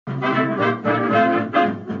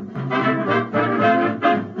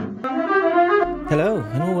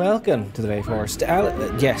welcome to the Very Forest.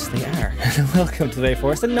 Yes, they are. Welcome to the Very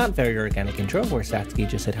Forest, and not very organic intro, where Satsuki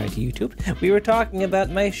just said hi to YouTube. We were talking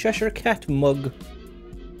about my Cheshire Cat mug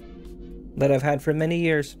that I've had for many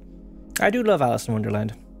years. I do love Alice in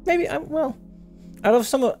Wonderland. Maybe, I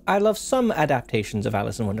love some adaptations of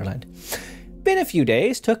Alice in Wonderland. Been a few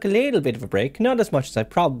days, took a little bit of a break, not as much as I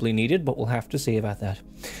probably needed, but we'll have to see about that.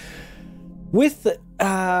 With,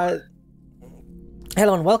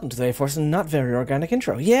 hello and welcome to the Very Forest and not very organic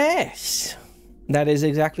intro. Yes! That is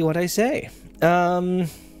exactly what I say.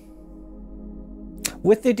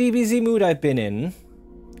 With the DBZ mood I've been in,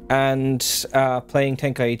 and playing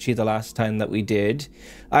TeknoAXE the last time that we did,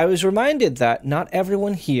 I was reminded that not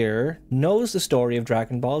everyone here knows the story of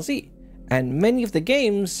Dragon Ball Z, and many of the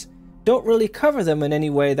games don't really cover them in any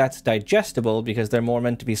way that's digestible because they're more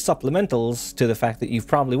meant to be supplementals to the fact that you've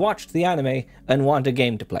probably watched the anime and want a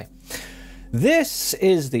game to play. This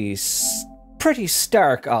is the pretty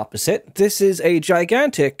stark opposite. This is a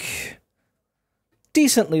gigantic,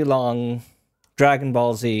 decently long Dragon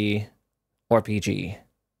Ball Z RPG.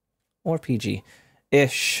 Or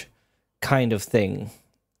PG-ish kind of thing.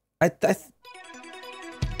 I'll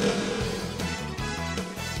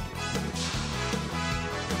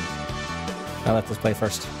let this play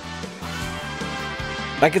first.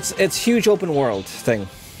 Like it's huge open world thing.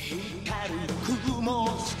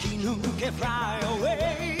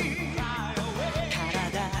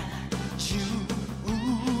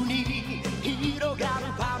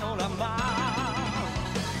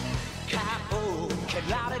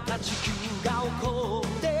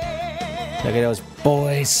 Look at those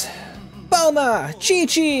boys. Bulma,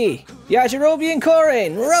 Chi-Chi, Yajirobe and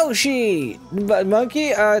Korin, Roshi, Monkey,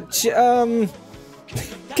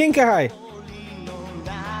 Kinkai.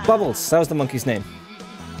 Bubbles, that was the monkey's name.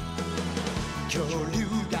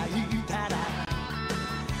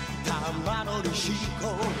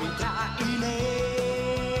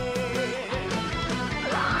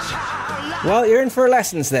 Well, you're in for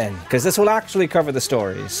lessons then, because this will actually cover the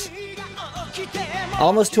stories.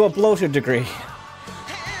 Almost to a bloated degree.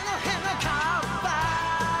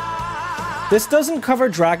 This doesn't cover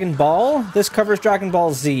Dragon Ball, this covers Dragon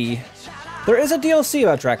Ball Z. There is a DLC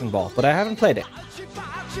about Dragon Ball, but I haven't played it.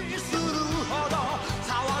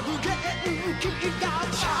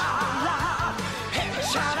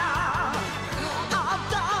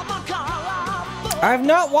 I've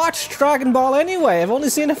not watched Dragon Ball anyway, I've only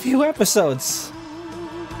seen a few episodes.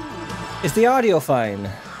 Is the audio fine?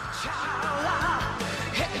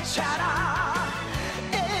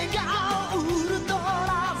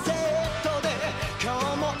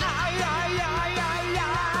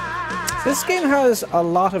 This game has a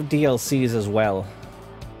lot of DLCs as well.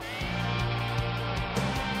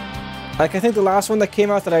 Like, I think the last one that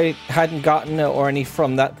came out that I hadn't gotten or any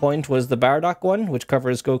from that point was the Bardock one, which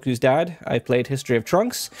covers Goku's dad. I played History of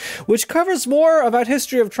Trunks, which covers more about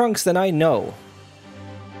History of Trunks than I know.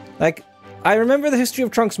 Like, I remember the History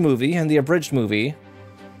of Trunks movie and the abridged movie,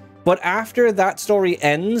 but after that story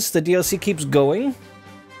ends, the DLC keeps going,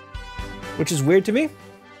 which is weird to me.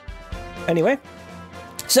 Anyway,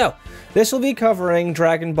 so this will be covering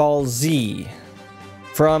Dragon Ball Z,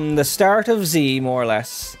 from the start of Z, more or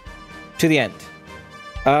less, to the end.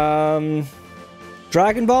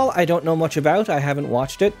 Dragon Ball, I don't know much about. I haven't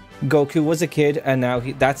watched it. Goku was a kid, and now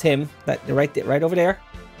that's him. Right over there.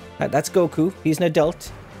 That's Goku. He's an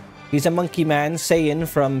adult. He's a monkey man, Saiyan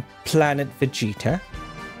from Planet Vegeta.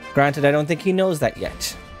 Granted, I don't think he knows that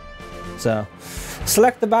yet. So,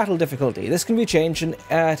 select the battle difficulty. This can be changed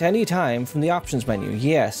at any time from the options menu.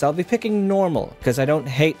 Yes, I'll be picking normal, because I don't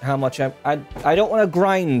hate how much I don't want to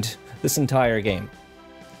grind this entire game.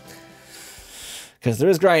 Because there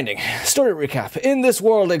is grinding. Story recap. In this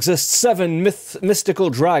world exists 7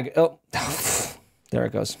 mystical drag... Oh, there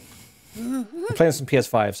it goes. I'm playing some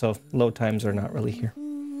PS5, so load times are not really here.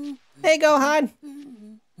 Hey, Gohan!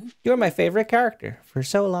 You're my favorite character for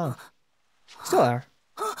so long. Still are.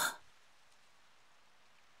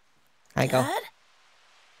 Hi, Go. Dad?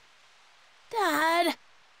 Dad?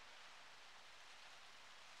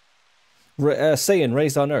 Saiyan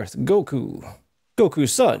raised on Earth. Goku.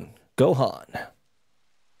 Goku's son. Gohan.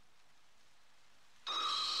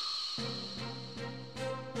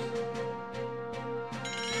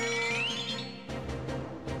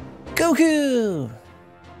 Goku!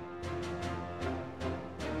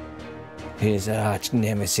 His arch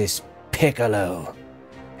nemesis, Piccolo.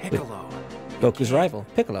 Piccolo. Goku's rival,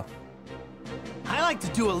 Piccolo. I like to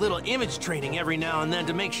do a little image training every now and then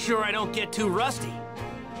to make sure I don't get too rusty.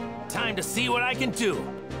 Time to see what I can do.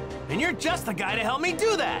 And you're just the guy to help me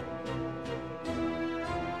do that.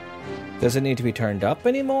 Does it need to be turned up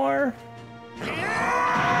anymore?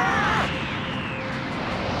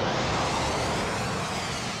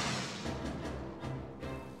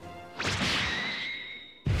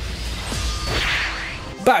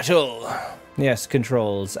 Battle! Yes,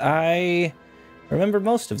 controls. I remember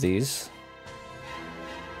most of these.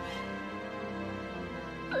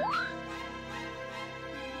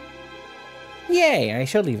 Yay, I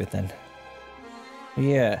shall leave it then.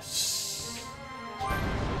 Yes.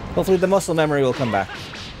 Hopefully the muscle memory will come back.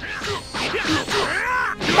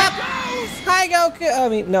 Hi, Goku! I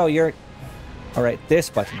mean, no, you're... Alright, this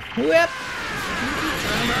button. Whip!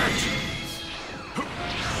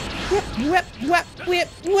 Whip, whip, whip, whip,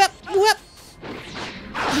 whip, whip!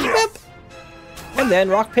 Whip! And then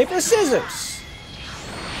rock, paper, scissors!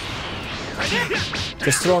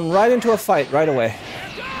 Just thrown right into a fight right away.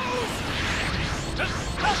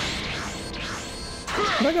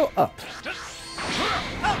 Can I go up?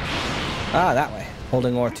 Ah, that way.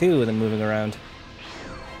 Holding R2 and then moving around.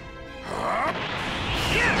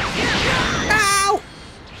 Ow!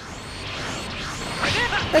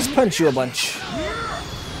 Let's punch you a bunch.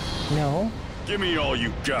 No. Give me all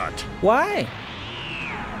you got. Why?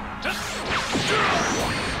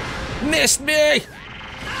 Missed me!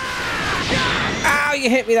 Ow, you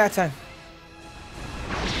hit me that time.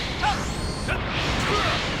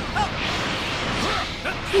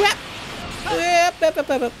 Whip. Whip, whip, whip,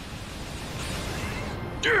 whip, whip.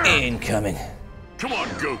 Incoming. Come on,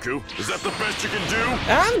 Goku. Is that the best you can do?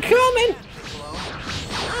 I'm coming!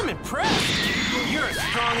 I'm impressed. You're as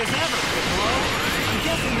strong as ever, Piccolo. I'm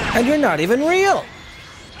guessing that... And you're not even real!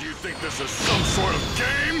 Do you think this is some sort of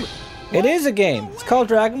game? It is a game. It's called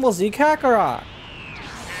Dragon Ball Z Kakarot.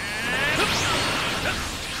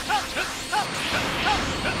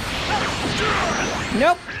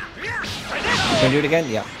 Nope. Can I do it again?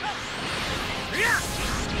 Yeah.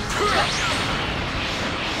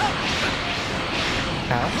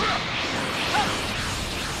 Ow.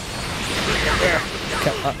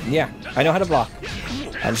 Yeah, I know how to block.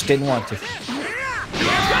 I just didn't want to.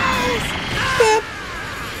 Boop.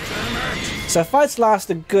 So fights last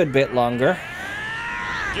a good bit longer.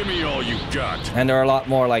 Give me all you got. And they're a lot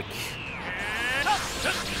more like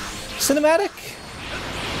cinematic.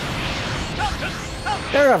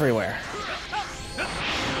 They're everywhere.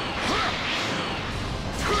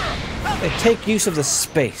 They take use of the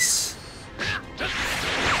space.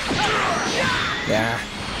 Yeah.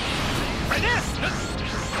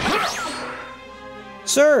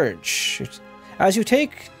 Surge. As you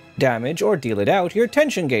take damage or deal it out, your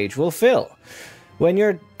tension gauge will fill. When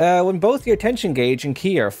both your tension gauge and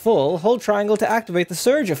ki are full, hold triangle to activate the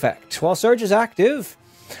surge effect. While surge is active,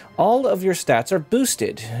 all of your stats are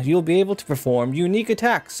boosted. You'll be able to perform unique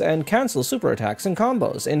attacks and cancel super attacks and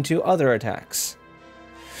combos into other attacks,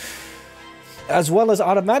 as well as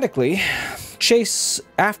automatically chase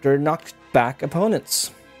after knocked back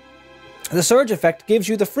opponents. The surge effect gives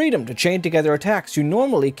you the freedom to chain together attacks you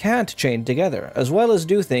normally can't chain together, as well as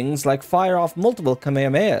do things like fire off multiple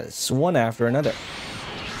Kamehamehas, one after another.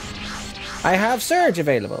 I have surge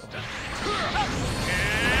available,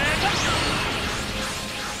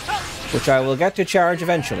 which I will get to charge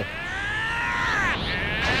eventually.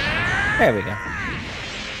 There we go.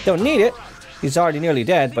 Don't need it. He's already nearly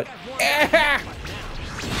dead, but...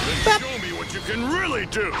 Show me what you can really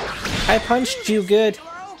do. I punched you good.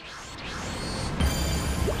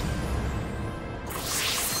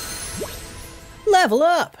 Level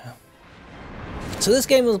up! So this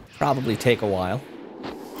game will probably take a while.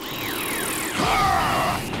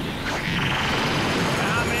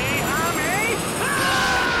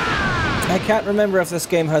 I can't remember if this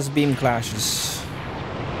game has beam clashes.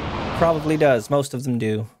 Probably does. Most of them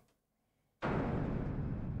do.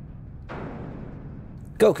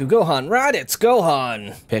 Goku, Gohan, Raditz,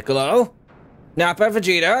 Gohan, Piccolo, Nappa,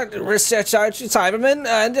 Vegeta, Cyberman,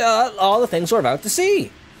 and all the things we're about to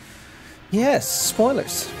see. Yes,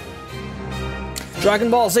 spoilers. Dragon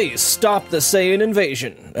Ball Z, stop the Saiyan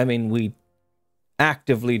invasion. I mean, we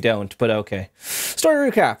actively don't, but okay. Story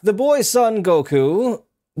recap. The boy Son Goku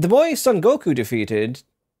defeated...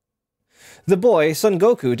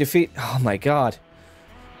 Oh my god.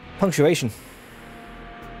 Punctuation.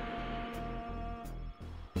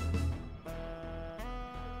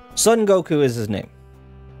 Son Goku is his name.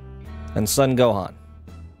 And Son Gohan.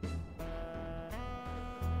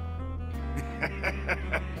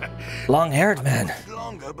 Long-haired man.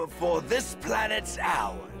 Longer before this planet's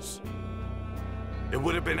ours. It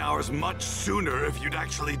would have been ours much sooner if you'd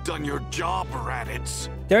actually done your job, Raditz.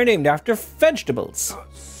 They're named after vegetables.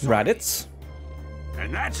 Raditz.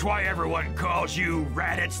 And that's why everyone calls you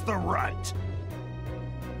Raditz the Runt.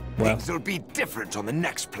 Well. Things will be different on the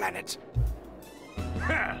next planet.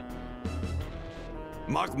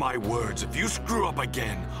 Mark my words, if you screw up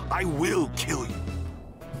again, I will kill you.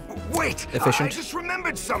 Wait, Efficient. I just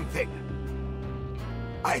remembered something.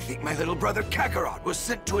 I think my little brother Kakarot was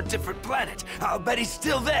sent to a different planet. I'll bet he's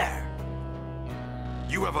still there.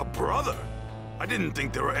 You have a brother? I didn't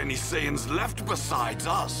think there were any Saiyans left besides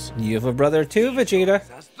us. You have a brother too, Vegeta.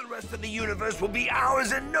 The rest of the universe will be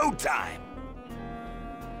ours in no time.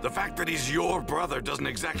 The fact that he's your brother doesn't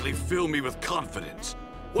exactly fill me with confidence.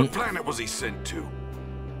 What planet was he sent to?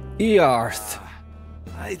 Earth.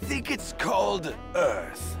 I think it's called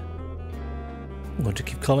Earth. I'm going to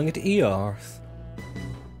keep calling it Earth.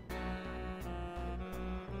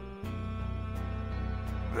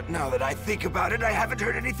 But now that I think about it, I haven't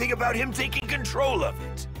heard anything about him taking control of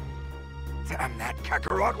it. Damn that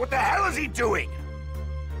Kakarot, what the hell is he doing?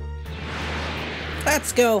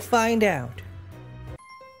 Let's go find out.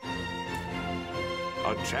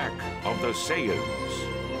 Attack of the Saiyans.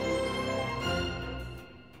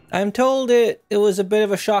 I'm told it was a bit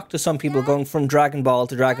of a shock to some people going from Dragon Ball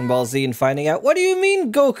to Dragon Ball Z and finding out, what do you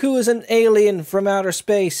mean Goku is an alien from outer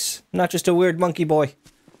space, not just a weird monkey boy?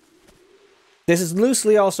 This is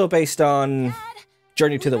loosely also based on Dad,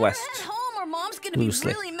 Journey to the we better West. head home or Mom's gonna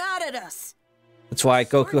Loosely. be really mad at us. That's why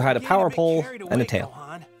Goku had a Getting power bit pole carried and a away, tail.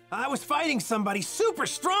 Gohan. I was fighting somebody super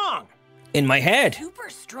strong. In my head. Super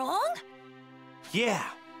strong? Yeah,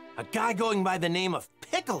 a guy going by the name of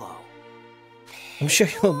Piccolo. I'm sure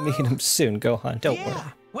you'll meet him soon, Gohan. Don't worry. Yeah,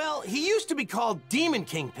 well, he used to be called Demon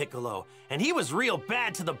King Piccolo, and he was real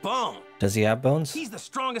bad to the bone. Does he have bones? He's the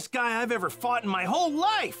strongest guy I've ever fought in my whole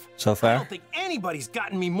life. So I far? don't think anybody's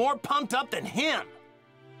gotten me more pumped up than him.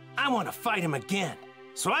 I want to fight him again,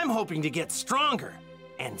 so I'm hoping to get stronger,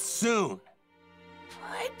 and soon.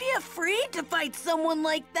 I'd be afraid to fight someone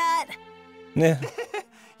like that. Yeah.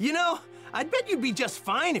 You know, I'd bet you'd be just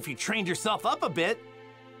fine if you trained yourself up a bit.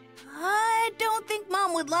 I don't think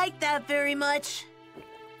Mom would like that very much.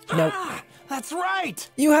 Nope. Ah, that's right.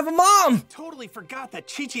 You have a mom! Totally forgot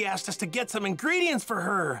that Chi-Chi asked us to get some ingredients for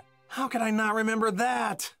her. How could I not remember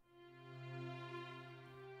that?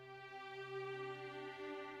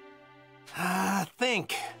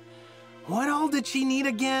 Think. What all did she need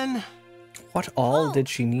again? What all Oh, did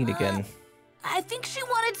she need again? I think she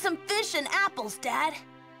wanted some fish and apples, Dad.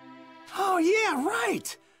 Oh, yeah,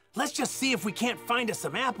 right. Let's just see if we can't find us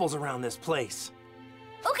some apples around this place.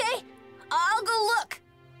 Okay, I'll go look.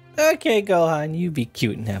 Okay, Gohan, you be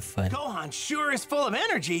cute and have fun. Gohan sure is full of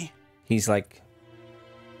energy. He's like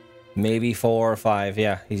maybe 4 or 5.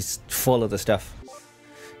 Yeah, he's full of the stuff.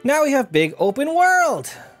 Now we have big open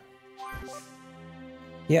world.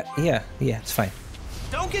 Yeah, it's fine.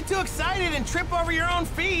 Don't get too excited and trip over your own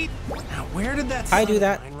feet. Now, where did that I son do of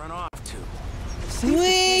that. mine run off to? Safe to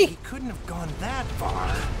say Whee! he couldn't have gone that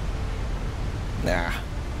far. Nah.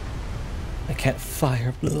 I can't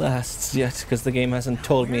fire blasts yet because the game hasn't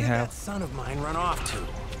told me Where did how. that son of mine run off to?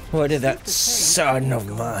 Where did Safe that to say he son couldn't of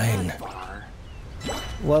have gone that mine? far.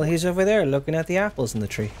 Well, he's over there looking at the apples in the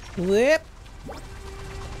tree. Whip!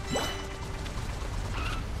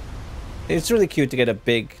 It's really cute to get a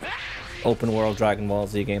big open world Dragon Ball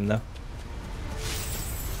Z game though.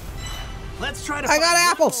 Let's try to I got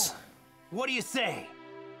find apples! Little. What do you say?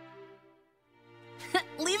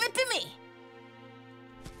 Leave it to me.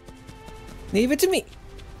 Leave it to me.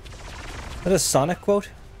 Is that a Sonic quote?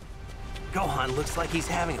 Gohan looks like he's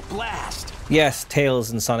having a blast. Yes,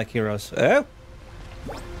 Tails and Sonic Heroes. Oh?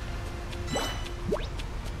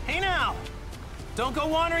 Hey now! Don't go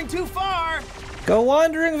wandering too far! Go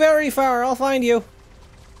wandering very far, I'll find you.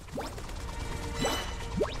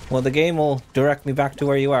 Well, the game will direct me back to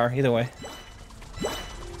where you are, either way.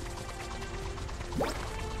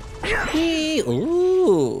 Eee,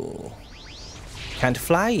 ooh. Can't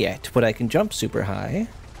fly yet, but I can jump super high.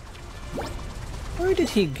 Where did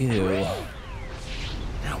he go?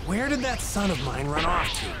 Now, where did that son of mine run off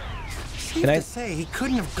to? Safe Can I- to say he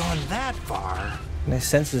couldn't have gone that far. Can I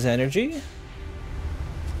sense his energy?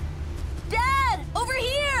 Dad, over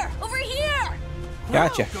here! Over here!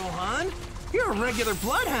 Gotcha. Wow, Gohan, you're a regular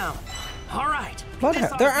bloodhound. All right.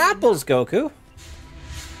 Bloodhound. They're apples, Goku.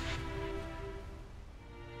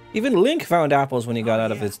 Even Link found apples when he got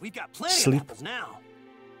out of his We've got plenty sleep. of apples now.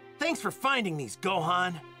 Thanks for finding these,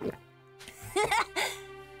 Gohan.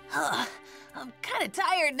 I'm kind of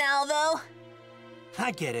tired now, though.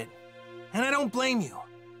 I get it, and I don't blame you.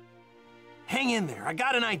 Hang in there. I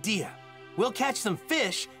got an idea. We'll catch some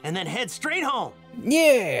fish and then head straight home.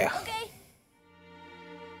 Yeah. Okay.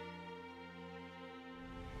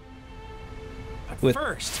 But With-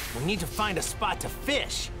 first, we need to find a spot to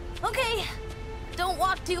fish. Okay. Don't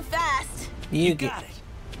walk too fast. You Got it.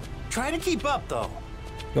 Try to keep up, though.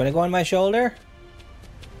 You want to go on my shoulder?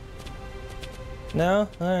 No?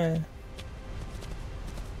 Alright.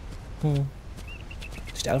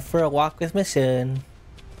 Just out for a walk with my son.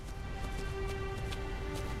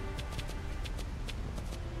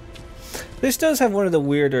 This does have one of the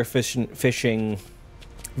weirder fishing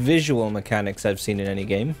visual mechanics I've seen in any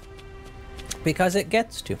game. Because it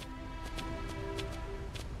gets to.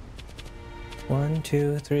 1,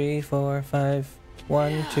 2, 3, 4, 5.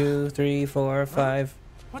 1, 2, 3, 4, 5.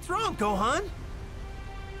 What's wrong, Gohan?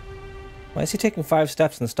 Why is he taking 5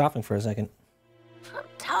 steps and stopping for a second? I'm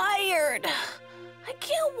tired. I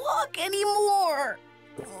can't walk anymore.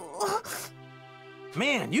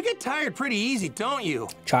 Man, you get tired pretty easy, don't you?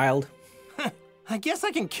 Child. I guess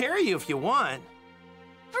I can carry you if you want.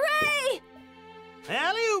 Hooray!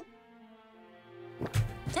 Alley-oop!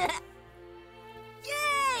 Yay!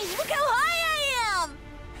 Look how high I am!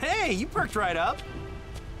 Hey, you perked right up.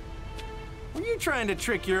 Were you trying to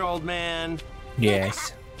trick your old man?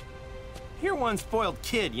 Yes. You're one spoiled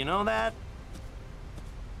kid, you know that?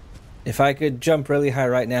 If I could jump really high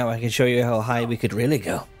right now, I could show you how high we could really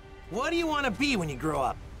go. What do you want to be when you grow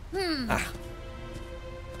up?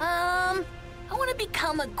 I want to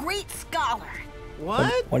become a great scholar.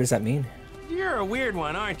 What? What does that mean? You're a weird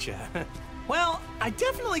one, aren't you? Well, I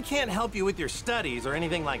definitely can't help you with your studies or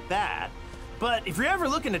anything like that. But if you're ever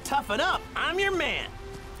looking to toughen up, I'm your man.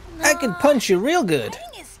 I can punch you real good.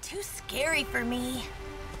 Fighting is too scary for me.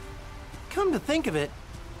 Come to think of it,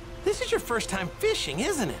 this is your first time fishing,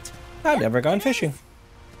 isn't it? I've never gone fishing.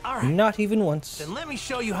 All right, Not even once. then let me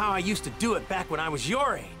show you how I used to do it back when I was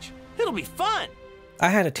your age. It'll be fun. I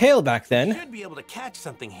had a tail back You then. should be able to catch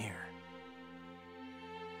something here.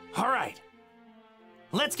 All right,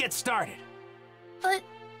 let's get started. But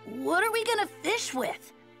what are we gonna fish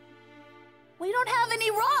with? We don't have any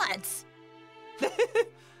rods.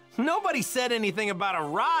 Nobody said anything about a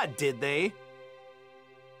rod, did they?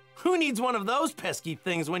 Who needs one of those pesky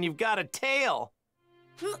things when you've got a tail?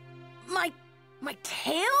 My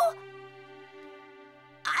tail?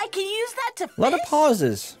 I can use that to fish? A lot of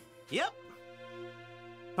pauses. Yep.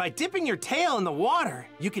 By dipping your tail in the water,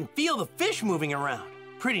 you can feel the fish moving around.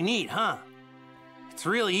 Pretty neat, huh? It's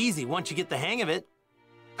really easy once you get the hang of it.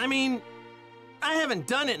 I mean, I haven't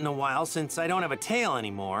done it in a while since I don't have a tail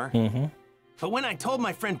anymore. But when I told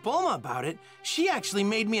my friend Bulma about it, she actually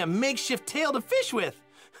made me a makeshift tail to fish with.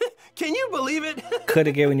 Can you believe it? Could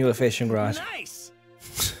have given you a fishing rod. Nice.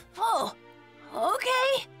 Oh,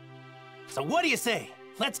 okay. So what do you say?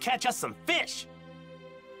 Let's catch us some fish.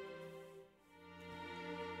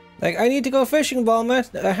 Like, I need to go fishing,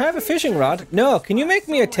 Bulma. I have a fishing rod. No, can you make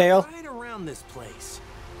me a tail? Right around this place.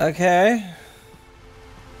 Okay.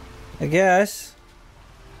 I guess.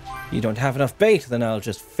 You don't have enough bait, then I'll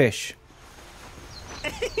just fish.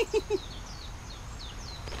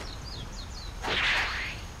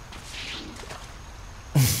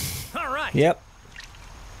 All right. Yep.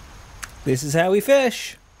 This is how we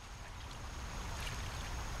fish.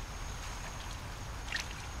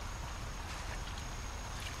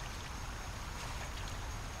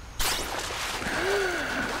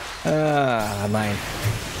 Ah, mine.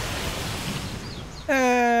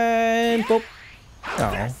 And boop.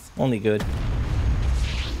 Oh, only good.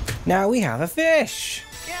 Now we have a fish.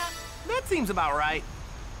 Yeah, that seems about right.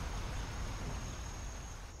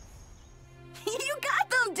 You got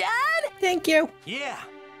them, Dad! Thank you. Yeah.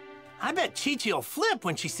 I bet Chi-Chi will flip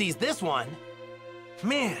when she sees this one.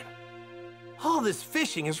 Man, all this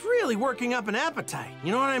fishing is really working up an appetite.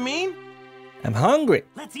 You know what I mean? I'm hungry.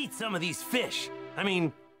 Let's eat some of these fish. I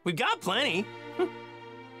mean, we've got plenty.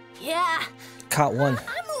 Yeah, Caught one.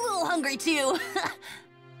 I'm a little hungry too.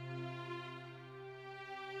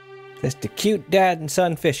 Just a cute dad and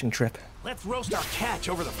son fishing trip. Let's roast our catch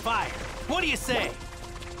over the fire. What do you say?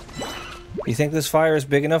 You think this fire is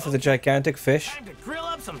big enough for the gigantic fish? Time to grill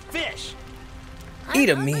up some fish. Eat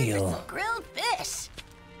a I'm hungry for meal. some grilled fish.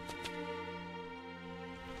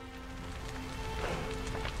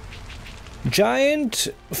 Giant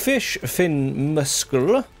fish fin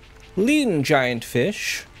muscle. Lean giant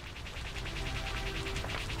fish.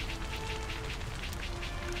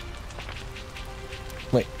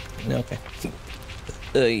 Wait, no, okay.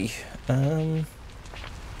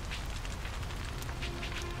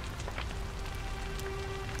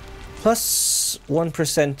 Plus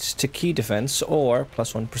 1% to key defense, or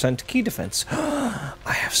plus 1% to key defense. I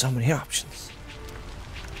have so many options.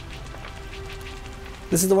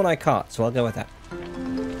 This is the one I caught, so I'll go with that.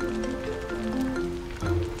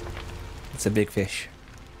 It's a big fish.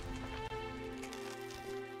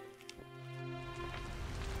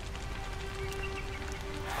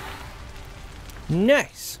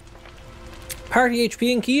 Nice. Party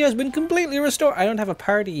HP and key has been completely restored. I don't have a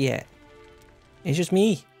party yet. It's just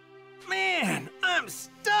me. Man, I'm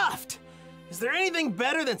stuffed. Is there anything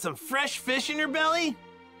better than some fresh fish in your belly?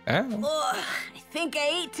 Oh. Ugh, I think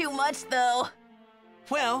I ate too much though.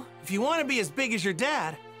 Well, if you want to be as big as your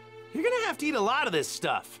dad, you're gonna have to eat a lot of this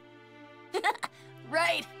stuff.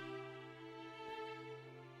 Right.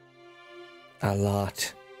 A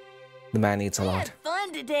lot. The man eats a I lot. had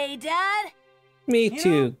fun today, Dad. Me You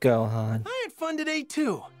too, know, Gohan. I had fun today,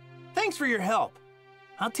 too. Thanks for your help.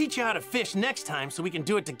 I'll teach you how to fish next time so we can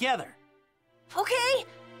do it together. Okay.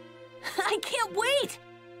 I can't wait.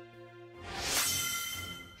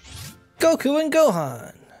 Goku and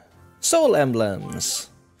Gohan. Soul emblems.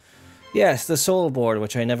 Yes, the soul board,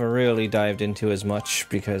 which I never really dived into as much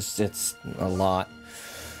because it's a lot.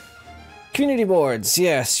 Community boards,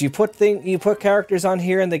 yes, you put characters on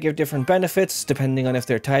here and they give different benefits depending on if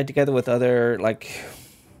they're tied together with other like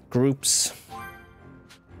groups.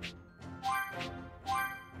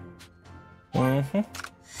 I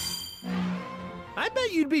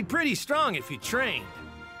bet you'd be pretty strong if you trained.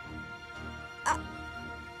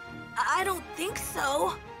 I don't think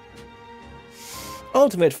so.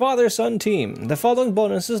 Ultimate Father-Son Team. The following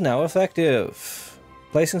bonus is now effective.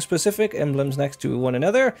 Placing specific emblems next to one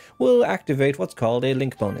another will activate what's called a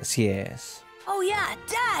link bonus, yes. Oh yeah,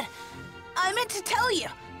 Dad. I meant to tell you.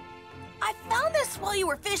 I found this while you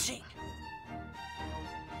were fishing.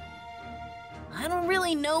 I don't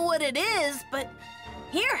really know what it is, but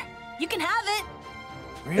here, you can have it.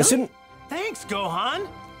 Really? Thanks, Gohan.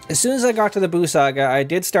 As soon as I got to the Buu Saga, I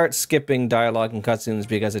did start skipping dialogue and cutscenes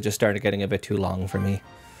because it just started getting a bit too long for me.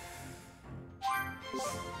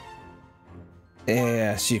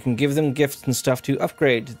 Yes, you can give them gifts and stuff to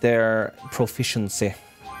upgrade their proficiency.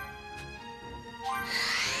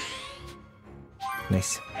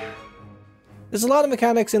 Nice. There's a lot of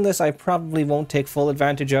mechanics in this I probably won't take full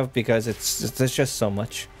advantage of because there's just so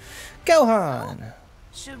much. Gohan!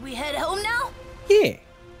 Should we head home now? Yeah.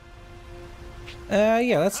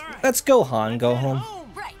 Yeah, let's go, Han. Go home.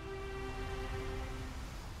 Right.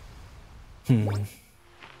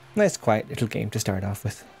 Nice, quiet little game to start off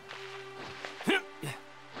with.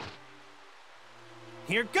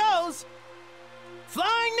 Here goes!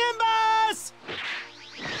 Flying Nimbus!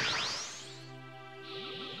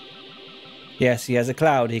 Yes, he has a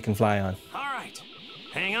cloud he can fly on. All right,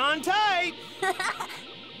 hang on tight.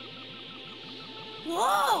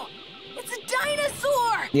 Whoa! It's a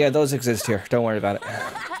dinosaur! Yeah, those exist here. Don't worry about it.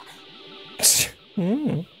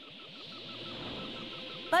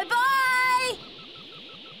 Bye-bye!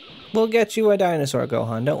 We'll get you a dinosaur,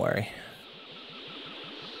 Gohan. Don't worry.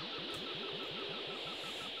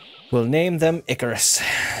 We'll name them Icarus.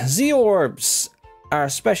 Z-orbs are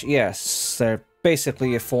special. Yes, they're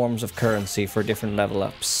basically forms of currency for different level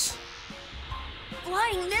ups.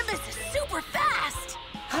 Flying Nimbus is super fast!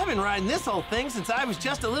 I've been riding this whole thing since I was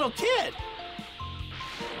just a little kid.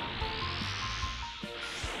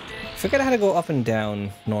 Forget how to go up and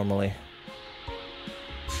down normally.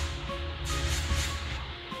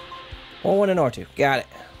 Or1 and R2. Got it.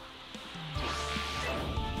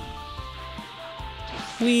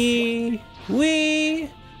 Wee! Only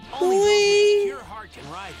those with pure heart can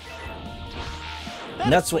ride it.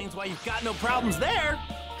 That explains why you've got no problems there.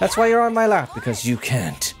 That's why you're on my lap, because you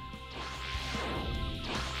can't.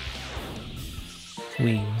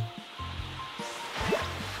 Wee.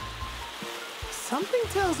 Something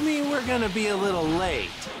tells me we're gonna be a little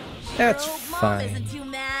late. That's Sure hope Mom fine. isn't too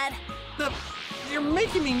mad. You're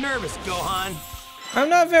making me nervous, Gohan. I'm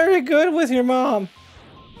not very good with your mom.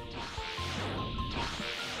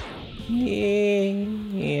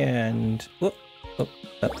 And whoop, whoop,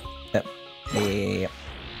 up, up, yeah.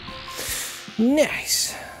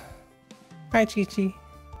 Nice. Hi, Chi-Chi.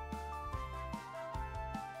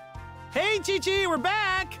 Hey, Chi-Chi, we're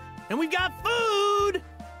back, and we've got food.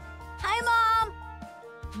 Hi, Mom!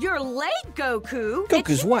 You're late, Goku.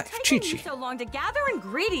 Goku's wife, It shouldn't have taken Chi-Chi. you so long to gather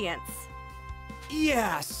ingredients.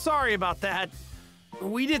 Yeah, sorry about that.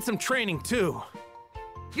 We did some training too.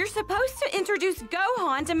 You're supposed to introduce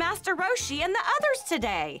Gohan to Master Roshi and the others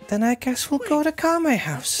today. Then I guess we'll go to Kame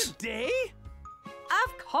House. Day?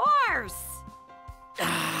 Of course.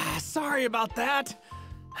 Sorry about that.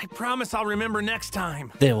 I promise I'll remember next time.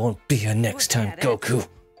 There won't be a next time, Look at it. Goku.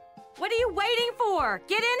 What are you waiting for?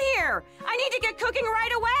 Get in here. I need to get cooking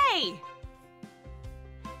right away.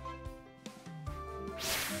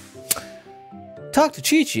 Talk to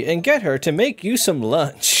Chi-Chi and get her to make you some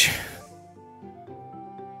lunch.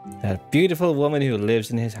 That beautiful woman who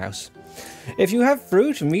lives in his house. If you have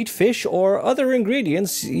fruit, meat, fish, or other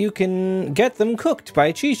ingredients, you can get them cooked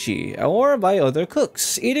by Chi-Chi or by other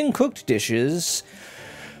cooks. Eating cooked dishes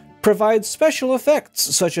provides special effects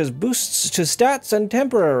such as boosts to stats and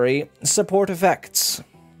temporary support effects.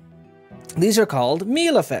 These are called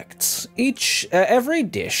meal effects. Every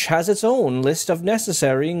dish has its own list of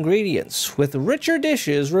necessary ingredients, with richer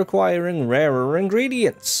dishes requiring rarer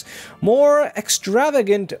ingredients. More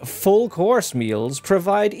extravagant full-course meals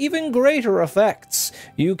provide even greater effects.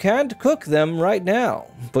 You can't cook them right now,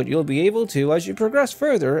 but you'll be able to as you progress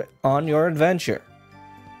further on your adventure.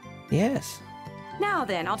 Yes. Now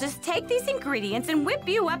then, I'll just take these ingredients and whip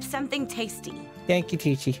you up something tasty. Thank you,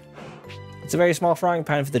 Chi-Chi. It's a very small frying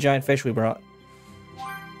pan for the giant fish we brought.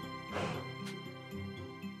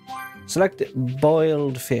 Select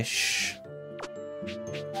boiled fish.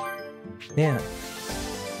 Yeah.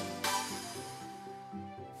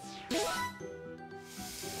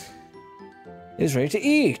 Is ready to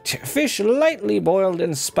eat. Fish lightly boiled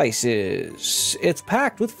in spices. It's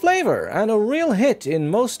packed with flavor and a real hit in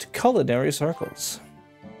most culinary circles.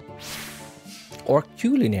 Or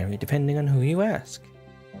culinary, depending on who you ask.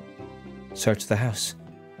 Search the house.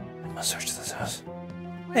 I must search this house.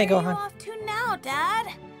 Hey, Where are Gohan. you off to now, Dad?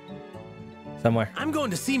 Somewhere. I'm going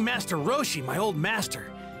to see Master Roshi, my old master.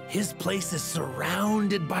 His place is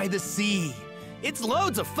surrounded by the sea. It's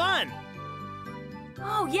loads of fun.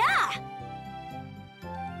 Oh, yeah!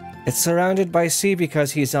 It's surrounded by sea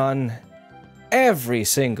because he's on every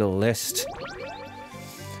single list.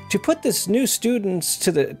 To put his new students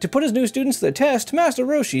to the test, Master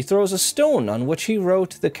Roshi throws a stone on which he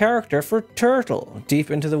wrote the character for Turtle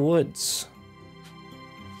deep into the woods.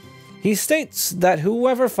 He states that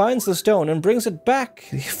whoever finds the stone and brings it back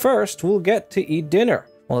first will get to eat dinner,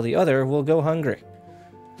 while the other will go hungry.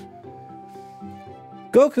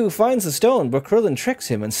 Goku finds the stone, but Krillin tricks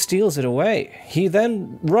him and steals it away. He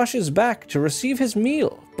then rushes back to receive his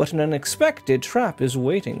meal, but an unexpected trap is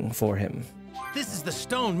waiting for him. This is the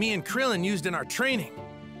stone me and Krillin used in our training.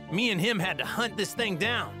 Me and him had to hunt this thing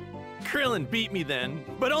down. Krillin beat me then,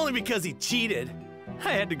 but only because he cheated.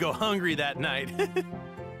 I had to go hungry that night.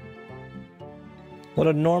 What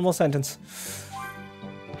a normal sentence.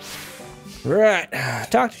 Right,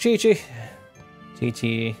 talk to Chi-Chi.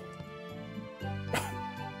 Chi-Chi.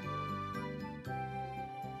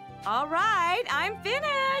 All right, I'm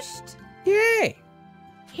finished. Yay!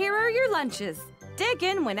 Here are your lunches. Dig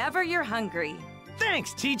in whenever you're hungry.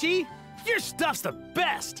 Thanks, Chi-Chi. Your stuff's the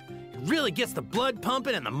best. It really gets the blood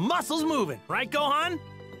pumping and the muscles moving, right, Gohan?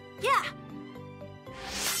 Yeah.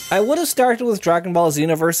 I would have started with Dragon Ball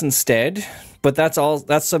Xenoverse instead, but that's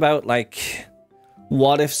about, like,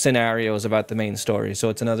 what-if scenarios about the main story, so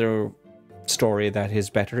it's another story that is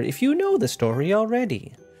better if you know the story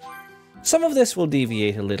already. Some of this will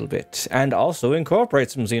deviate a little bit, and also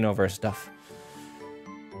incorporate some Xenoverse stuff.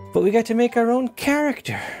 But we get to make our own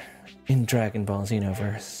character in Dragon Ball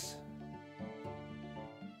Xenoverse.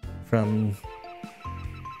 From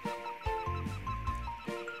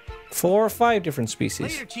 4 or 5 different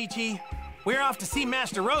species. Later, Chi-Chi. We're off to see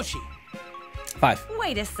Master Roshi. 5.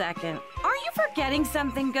 Wait a second. Are you forgetting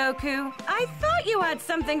something, Goku? I thought you had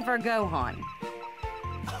something for Gohan.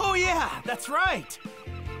 Oh yeah, that's right.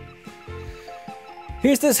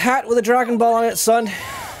 Here's this hat with a Dragon Ball on it, son.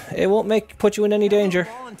 It won't put you in any danger.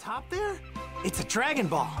 Ball on top there? It's a Dragon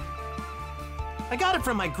Ball. I got it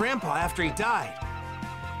from my grandpa after he died.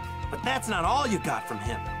 But that's not all you got from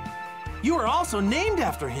him. You were also named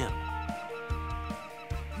after him.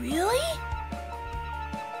 Really?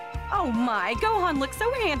 Oh my, Gohan looks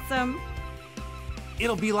so handsome.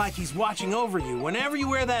 It'll be like he's watching over you whenever you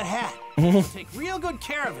wear that hat. He'll take real good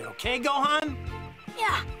care of it, okay, Gohan?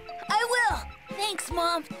 Yeah, I will. Thanks,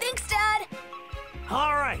 Mom. Thanks, Dad.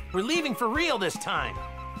 All right, we're leaving for real this time.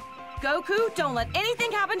 Goku, don't let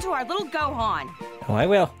anything happen to our little Gohan. Oh, I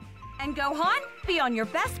will. And Gohan, be on your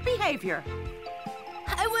best behavior.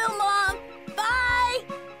 I will, Mom. Bye.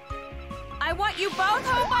 I want you both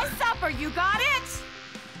home by supper, you got it?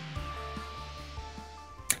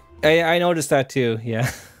 I noticed that too,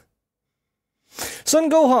 yeah. Son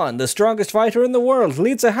Gohan, the strongest fighter in the world,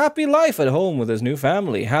 leads a happy life at home with his new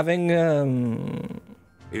family, having,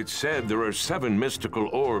 It's said there are 7 mystical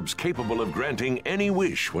orbs capable of granting any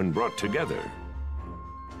wish when brought together.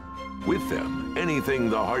 With them, anything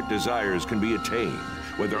the heart desires can be attained,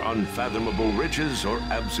 whether unfathomable riches or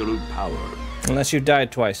absolute power. Unless you've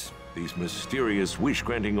died twice. These mysterious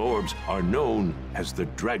wish-granting orbs are known as the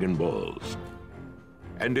Dragon Balls.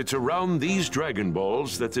 And it's around these Dragon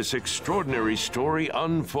Balls that this extraordinary story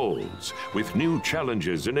unfolds, with new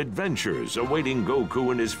challenges and adventures awaiting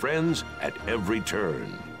Goku and his friends at every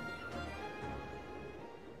turn.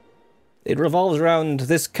 It revolves around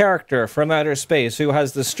this character from outer space who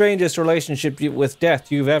has the strangest relationship with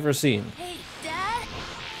death you've ever seen. Hey, Dad.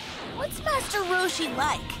 What's Master Roshi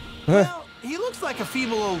like? Well, he looks like a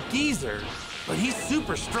feeble old geezer, but he's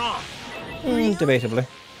super strong. Debatably.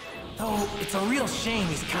 Though it's a real shame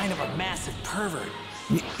he's kind of a massive pervert.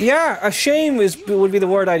 Yeah, a shame would be the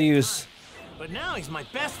word I'd use. But now he's my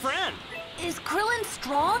best friend. Is Krillin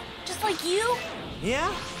strong, just like you?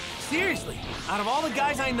 Yeah? Seriously, out of all the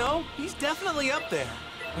guys I know, he's definitely up there.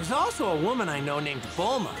 There's also a woman I know named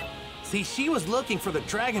Bulma. See, she was looking for the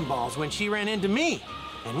Dragon Balls when she ran into me,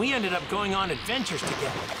 and we ended up going on adventures together.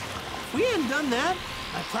 If we hadn't done that,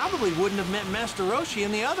 I probably wouldn't have met Master Roshi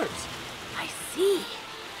and the others. I see.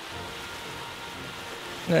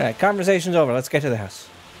 Alright, conversation's over. Let's get to the house.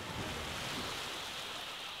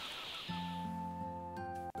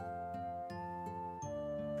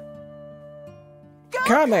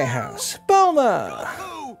 Kame House.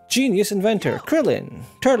 Bulma! Genius inventor. Krillin.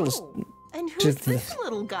 Turtles. And who's this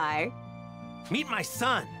little guy? Meet my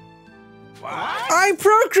son. I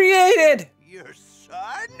procreated! Your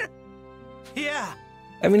son? Yeah.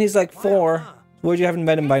 I mean, he's like 4. Would you haven't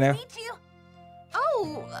met him by now? Meet you?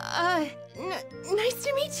 Oh, nice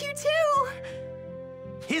to meet you too.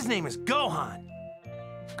 His name is Gohan.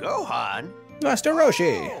 Gohan? Master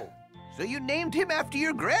Roshi. Oh, so you named him after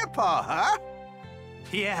your grandpa, huh?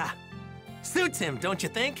 Yeah. Suits him, don't you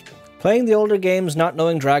think? Playing the older games, not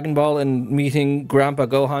knowing Dragon Ball, and meeting Grandpa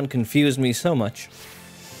Gohan confused me so much.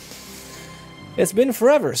 It's been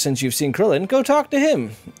forever since you've seen Krillin. Go talk to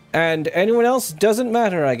him. And anyone else doesn't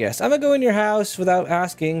matter, I guess. I'm gonna go in your house without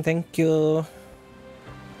asking. Thank you.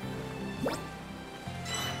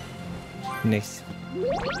 Nice.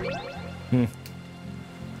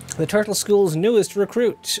 The Turtle School's newest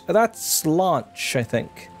recruit. That's Launch, I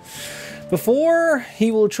think. Before he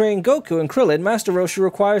will train Goku and Krillin, Master Roshi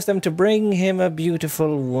requires them to bring him a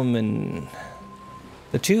beautiful woman.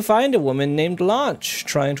 The two find a woman named Launch,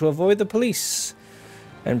 trying to avoid the police,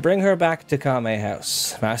 and bring her back to Kame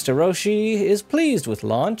House. Master Roshi is pleased with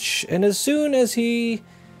Launch, and as soon as he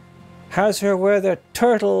has her wear the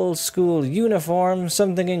Turtle School uniform,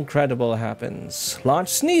 something incredible happens. Launch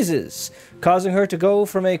sneezes, causing her to go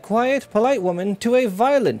from a quiet, polite woman to a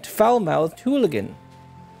violent, foul-mouthed hooligan.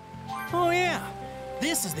 Oh yeah.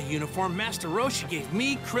 This is the uniform Master Roshi gave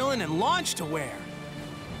me, Krillin, and Launch to wear.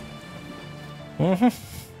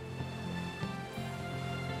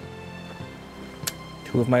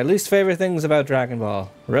 Two of my least favorite things about Dragon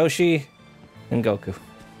Ball. Roshi and Goku.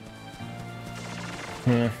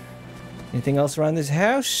 Anything else around this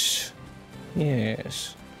house?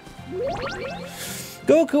 Yes.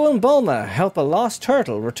 Goku and Bulma help a lost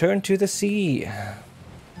turtle return to the sea.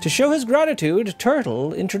 To show his gratitude,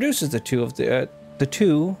 Turtle introduces the two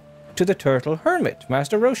to the turtle hermit,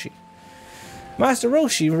 Master Roshi. Master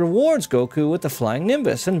Roshi rewards Goku with the Flying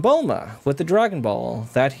Nimbus and Bulma with the Dragon Ball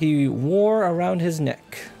that he wore around his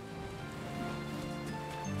neck.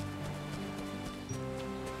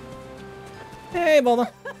 Hey, Bulma.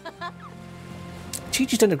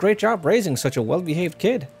 Chi-Chi's done a great job raising such a well-behaved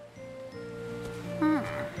kid.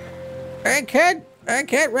 I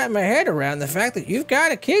can't wrap my head around the fact that you've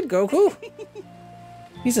got a kid, Goku.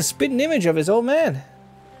 He's a spitting image of his old man.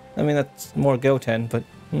 I mean, that's more Goten, but...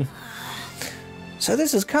 So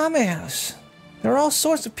this is Kame House. There are all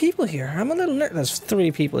sorts of people here. I'm a little nervous. There's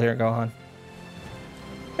 3 people here, Gohan.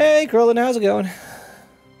 Hey, Krillin, how's it going?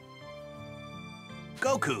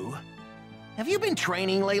 Goku, have you been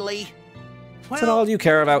training lately? That's all you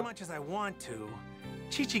care about. As much as I want to.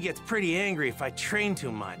 Chi-Chi gets pretty angry if I train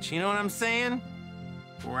too much, you know what I'm saying?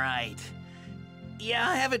 Right. Yeah,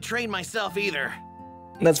 I haven't trained myself either.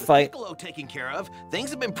 Let's fight. Piccolo taken care of,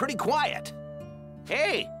 things have been pretty quiet.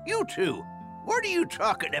 Hey, you two, what are you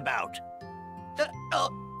talking about?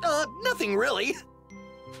 Nothing really.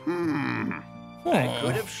 I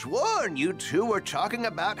could have sworn you two were talking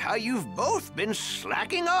about how you've both been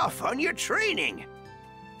slacking off on your training.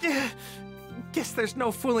 Guess there's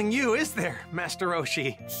no fooling you, is there, Master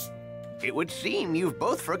Roshi? It would seem you've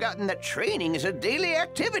both forgotten that training is a daily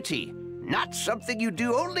activity, not something you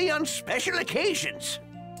do only on special occasions.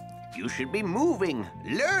 You should be moving,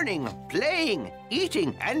 learning, playing,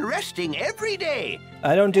 eating, and resting every day.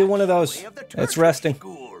 I don't do one of those. It's resting.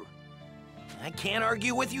 School. I can't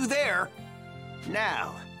argue with you there.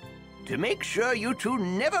 Now, to make sure you two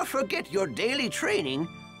never forget your daily training,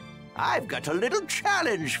 I've got a little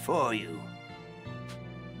challenge for you.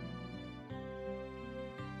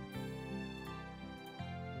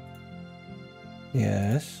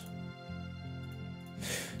 Yes.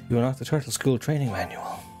 You unlocked the Turtle School training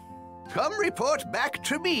manual. Come report back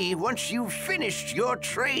to me once you've finished your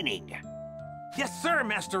training. Yes, sir,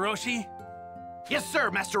 Master Roshi. Yes,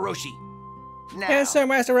 sir, Master Roshi. Now, Yes, sir,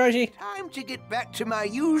 Master Roshi. time to get back to my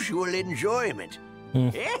usual enjoyment.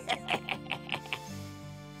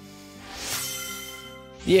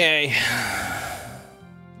 Yay.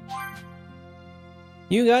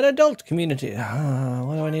 You got adult community.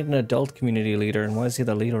 Why do I need an adult community leader, and why is he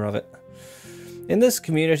the leader of it? In this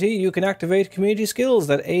community, you can activate community skills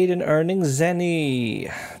that aid in earning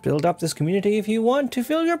zenny. Build up this community if you want to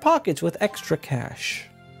fill your pockets with extra cash.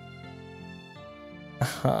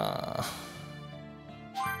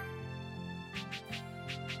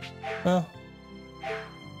 Well.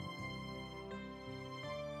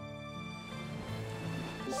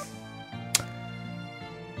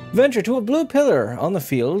 Venture to a blue pillar on the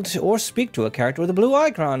field or speak to a character with a blue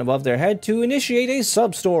icon above their head to initiate a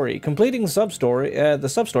sub-story. Completing the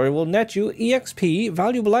sub-story will net you EXP,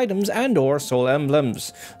 valuable items, and or soul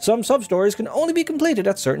emblems. Some sub-stories can only be completed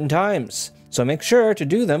at certain times, so make sure to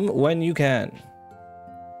do them when you can.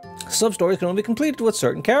 Sub-stories can only be completed with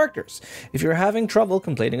certain characters. If you're having trouble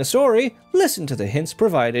completing a story, listen to the hints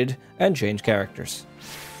provided and change characters.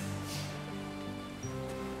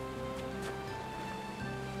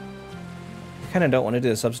 I kind of don't want to do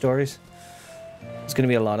the sub-stories. There's going to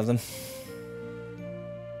be a lot of them.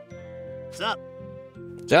 What's up?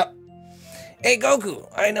 What's up? Hey, Goku,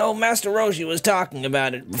 I know Master Roshi was talking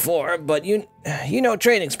about it before, but you know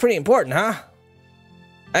training's pretty important, huh?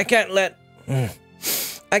 I can't let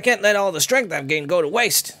all the strength I've gained go to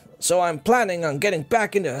waste, so I'm planning on getting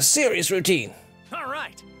back into a serious routine. All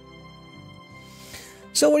right.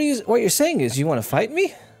 So what you're saying is you want to fight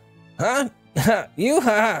me? Huh? You?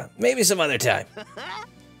 Haha, maybe some other time.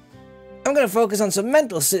 I'm gonna focus on some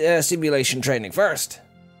mental simulation training first.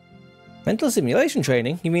 Mental simulation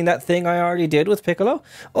training? You mean that thing I already did with Piccolo?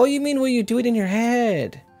 Oh, you mean where you do it in your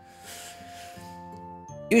head?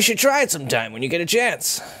 You should try it sometime when you get a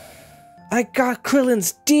chance. I got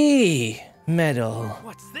Krillin's D medal.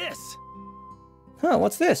 What's this? Huh,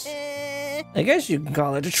 what's this? I guess you can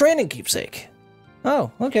call it a training keepsake.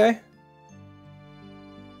 Oh, okay.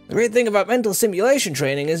 The great thing about mental simulation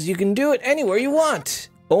training is you can do it anywhere you want.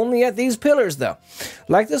 Only at these pillars, though.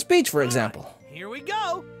 Like this beach, for example. Here we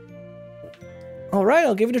go. Alright,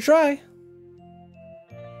 I'll give it a try.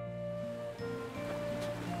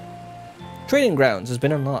 Training grounds has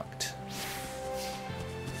been unlocked.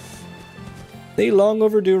 The long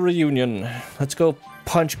overdue reunion. Let's go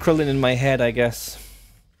punch Krillin in my head, I guess.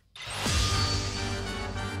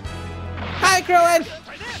 Hi, Krillin!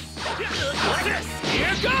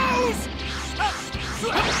 Here goes!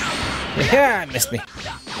 Yeah, missed me.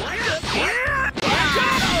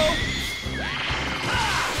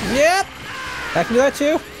 Yep! I can do that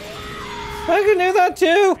too. I can do that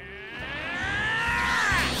too.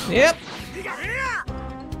 Yep.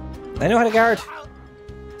 I know how to guard.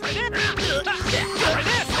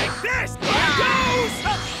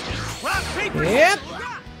 Yep.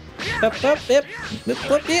 Up, up, yep.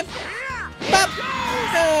 Up, up, yep. Up.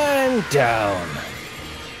 And down.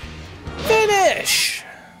 Finish!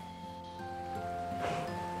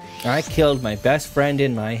 I killed my best friend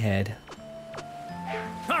in my head.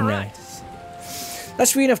 Nice. That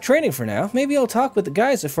should be enough training for now. Maybe I'll talk with the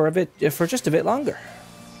guys for just a bit longer.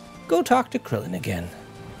 Go talk to Krillin again.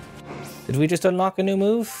 Did we just unlock a new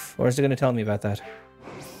move? Or is it going to tell me about that?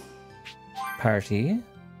 Party.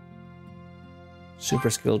 Super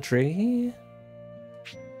skill tree.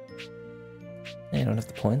 I don't have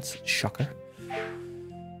the points. Shocker.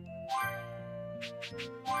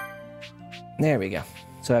 There we go.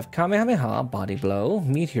 So I have Kamehameha, Body Blow,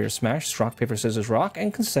 Meteor Smash, Rock, Paper, Scissors, Rock,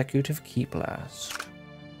 and Consecutive Ki Blast.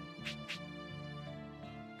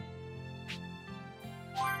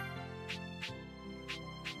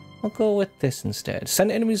 I'll go with this instead.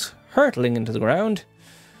 Send enemies hurtling into the ground.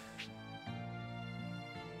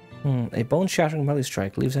 A bone-shattering melee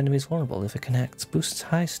strike leaves enemies vulnerable if it connects. Boosts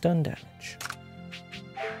high stun damage.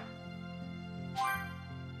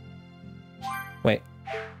 Wait.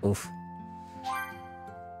 Oof.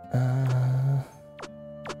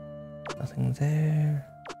 Nothing there.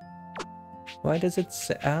 Why does it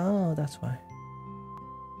say... Oh, that's why.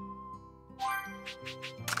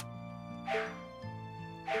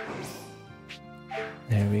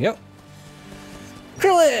 There we go.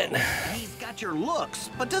 Krillin! He's got your looks,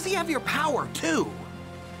 but does he have your power too?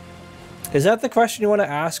 Is that the question you want to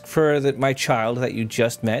ask for my child that you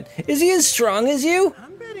just met? Is he as strong as you?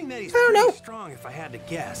 I'm betting that he's I don't know. strong if I had to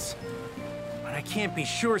guess. But I can't be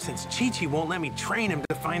sure since Chi-Chi won't let me train him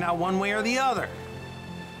to find out one way or the other.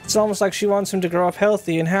 It's almost like she wants him to grow up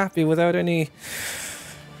healthy and happy without any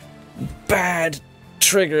bad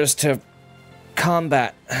triggers to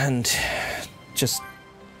combat and just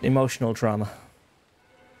emotional trauma.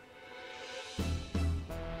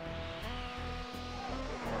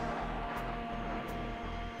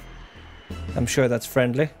 I'm sure that's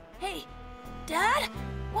friendly. Hey, Dad?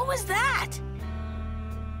 was that?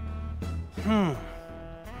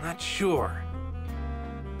 Not sure.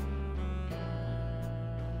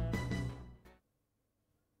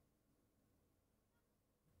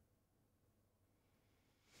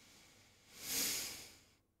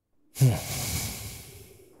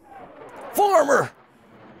 Farmer!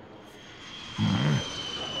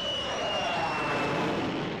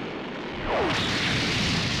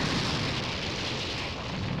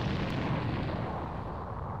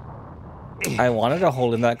 I wanted a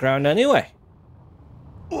hole in that ground anyway.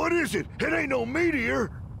 What is it? It ain't no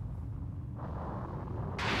meteor.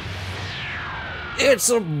 It's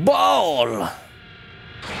a ball!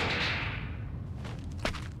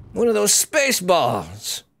 One of those space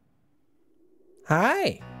balls.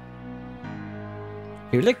 Hi.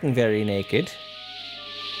 You're looking very naked.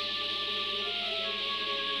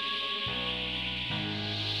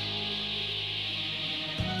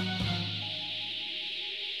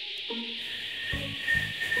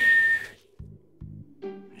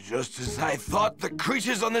 Just as I thought, the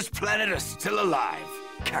creatures on this planet are still alive.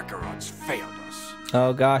 Kakarot's failed us.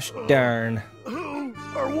 Oh gosh, darn. Who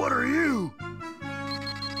or what are you?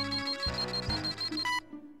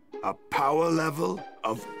 A power level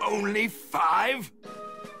of only 5?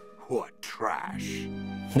 What trash.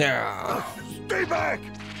 Yeah. Stay back!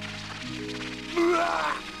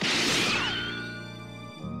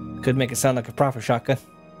 Could make it sound like a proper shotgun.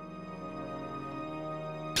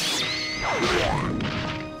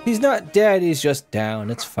 He's not dead, he's just down.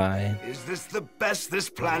 It's fine. Is this the best this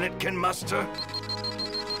planet can muster?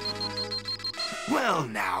 Well,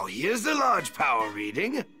 now, here's a large power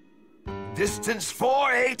reading. Distance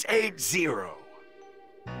 4880.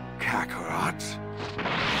 Kakarot.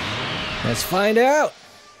 Let's find out.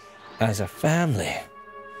 As a family.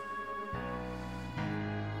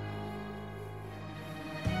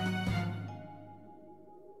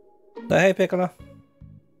 Hey, Piccolo.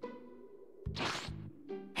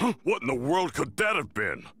 What in the world could that have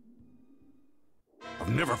been? I've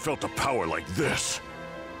never felt a power like this.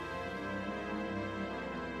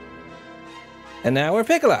 And now we're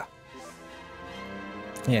Piccolo.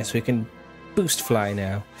 Yes, we can boost fly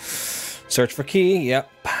now. Search for key, yep.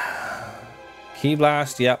 Key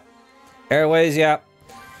blast, yep. Airways, yep.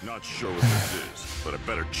 Not sure what this is, but I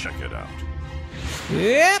better check it out.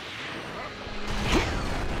 Yep.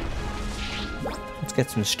 Let's get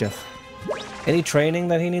some stuff. Any training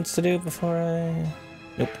that he needs to do before I...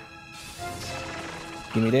 Nope.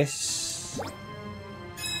 Give me this.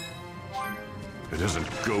 It isn't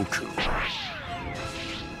Goku.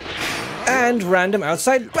 And random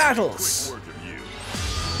outside battles.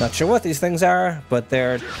 Not sure what these things are, but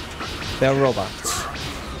they're robots.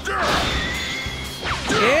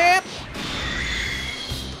 Yep.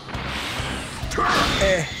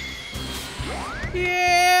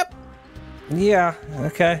 Yep. Yeah,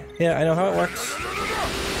 okay. Yeah, I know how it works.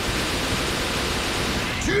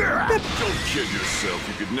 Don't kid yourself,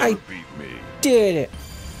 you could never beat me. Did it.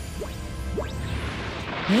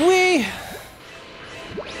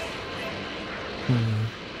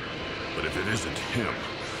 But if it isn't him,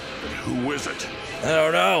 then who is it? I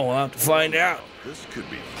don't know. We'll have to find out. This could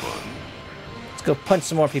be fun. Let's go punch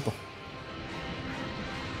some more people.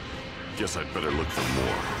 Guess I'd better look for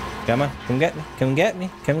more. Come on, come get me, come get me,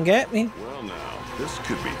 come get me. Well now, this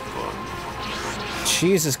could be fun.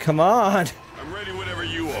 Jesus, come on. I'm ready whenever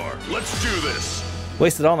you are. Let's do this.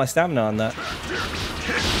 Wasted all my stamina on that.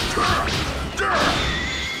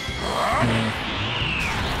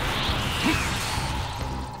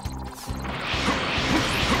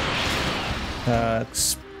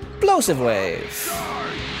 Explosive wave.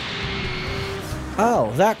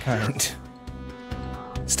 Oh, that kind.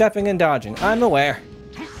 Stepping and dodging. I'm aware.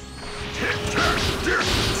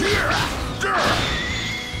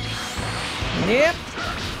 Yep.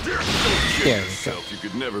 There we go. You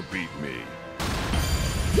could never beat me.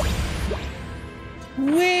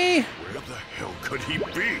 Whee! Where the hell could he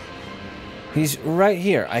be? He's right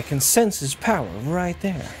here. I can sense his power right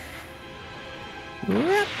there.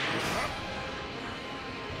 Yep.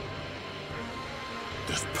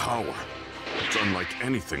 This power. It's unlike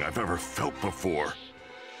anything I've ever felt before.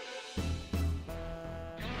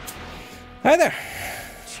 Hi there.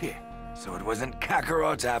 Cheh, so it wasn't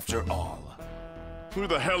Kakarot after all. Who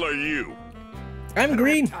the hell are you? I'm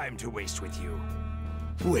green. Time to waste with you.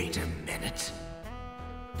 Wait a minute.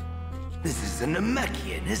 This is a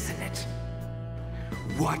Namekian, isn't it?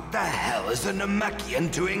 What the hell is a Namekian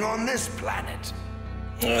doing on this planet?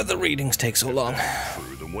 The readings take so long.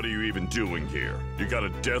 True, then what are you even doing here? You got a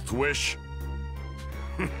death wish?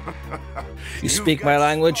 You speak my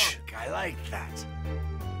language. Smoke. I like that.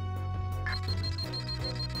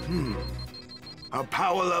 A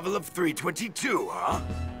power level of 322, huh?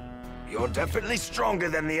 You're definitely stronger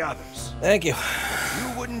than the others. Thank you.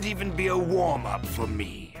 You wouldn't even be a warm-up for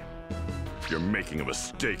me. You're making a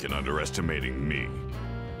mistake in underestimating me.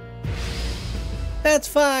 Let's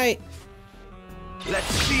fight. Let's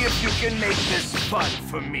see if you can make this fun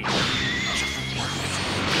for me. This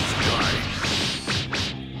guy.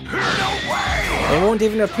 No way! It won't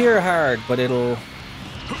even appear hard, but it'll...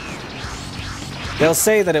 They'll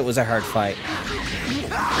say that it was a hard fight.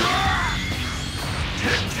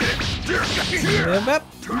 Yep,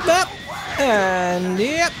 yep, and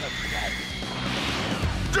yep.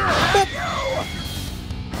 Yep.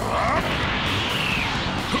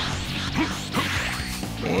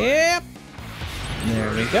 Yep.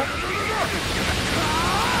 There we go.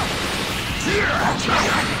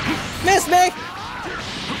 Miss me!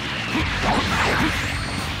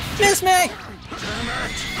 Miss me!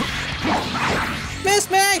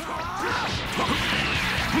 Miss me!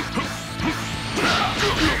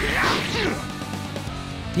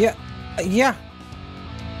 Yeah, yeah.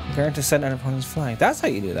 Learn to set an opponent's flying. That's how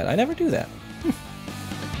you do that. I never do that.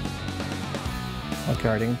 While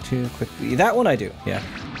guarding too quickly. That one I do, yeah.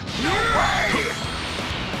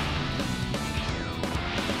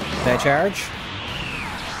 Did I charge?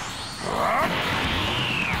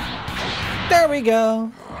 There we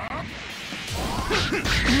go.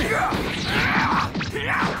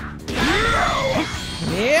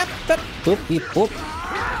 Yep. Boop, beep, boop.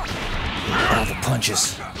 Oh, the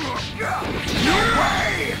punches.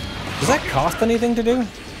 Does that cost anything to do?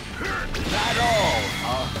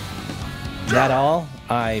 That all?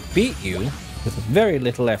 I beat you with very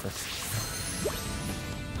little effort.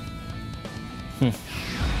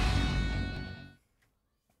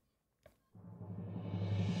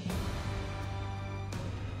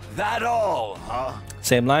 That all, huh?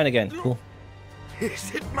 Same line again. Cool.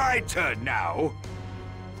 Is it my turn now?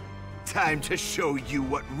 Time to show you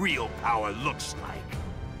what real power looks like.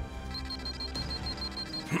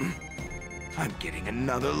 I'm getting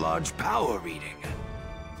another large power reading.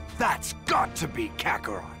 That's got to be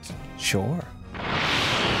Kakarot. Sure.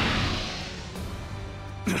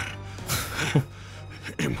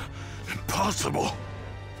 Impossible.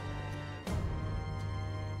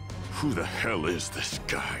 Who the hell is this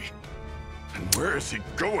guy? And where is he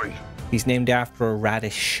going? He's named after a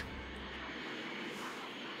radish.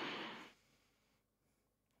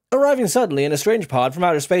 Arriving suddenly in a strange pod from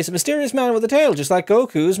outer space, a mysterious man with a tail, just like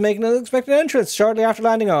Goku's, making an unexpected entrance shortly after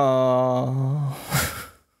landing. Aww.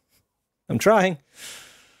 I'm trying.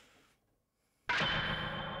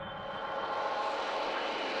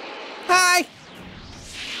 Hi!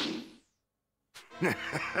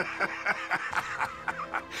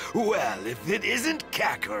 Well, if it isn't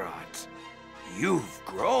Kakarot, you've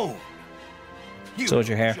grown. You So's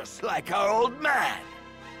your hair. just like our old man.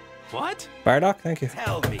 What? Bardock, thank you.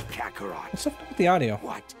 Tell me, Kakarot, What's up with the audio?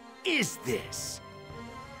 what is this?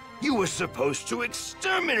 You were supposed to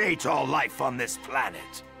exterminate all life on this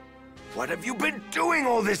planet. What have you been doing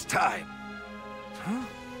all this time? Huh?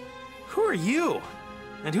 Who are you?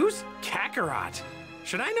 And who's Kakarot?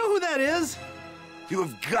 Should I know who that is? You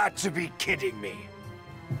have got to be kidding me.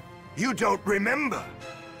 You don't remember?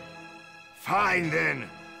 Fine then.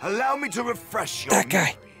 Allow me to refresh your That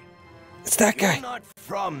guy. memory. It's that guy. You're not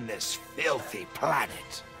from this filthy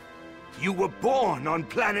planet. You were born on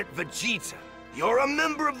planet Vegeta. You're a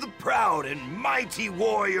member of the proud and mighty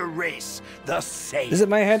warrior race, the Saiyans. Is it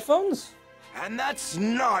my headphones? And that's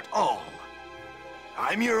not all.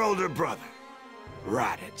 I'm your older brother,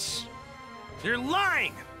 Raditz. You're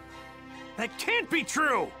lying! That can't be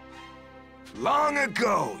true! Long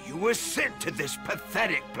ago, you were sent to this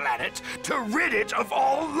pathetic planet to rid it of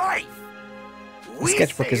all life. The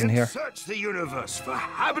sketchbook isn't here. Search the universe for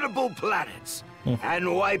habitable planets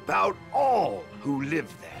and wipe out all who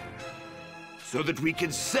live there, so that we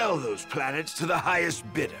can sell those planets to the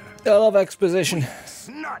highest bidder. I love exposition.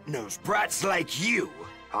 Snot-nosed brats like you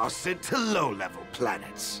are sent to low-level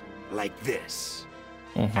planets, like this.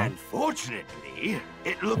 And fortunately,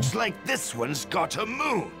 it looks like this one's got a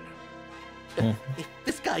moon. If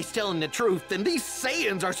this guy's telling the truth, then these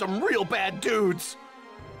Saiyans are some real bad dudes.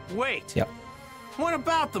 Wait. Yep. What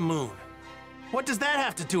about the moon? What does that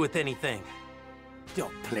have to do with anything?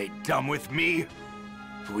 Don't play dumb with me.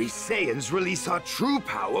 We Saiyans release our true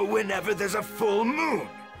power whenever there's a full moon.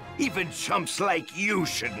 Even chumps like you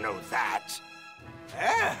should know that.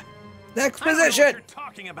 I don't know Exposition! what you're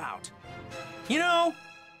talking about. You know,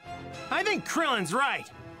 I think Krillin's right.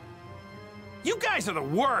 You guys are the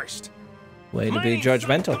worst. Way to My be name's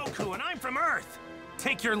judgmental. Son Goku, and I'm from Earth.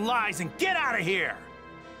 Take your lies and get out of here.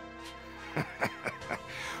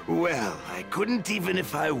 Well, I couldn't even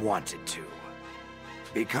if I wanted to.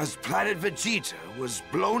 Because planet Vegeta was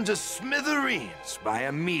blown to smithereens by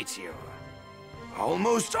a meteor.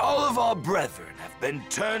 Almost all of our brethren have been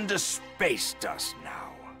turned to space dust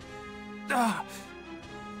now.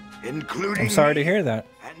 Including I'm sorry to me hear that.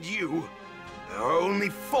 and you. There are only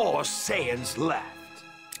 4 Saiyans left.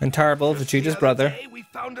 And Tarble, Just Vegeta's the brother. other day, we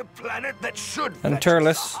found a planet that should And fetch us Turles.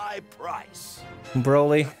 a high price.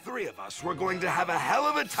 Broly. The 3 of us were going to have a hell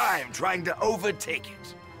of a time trying to overtake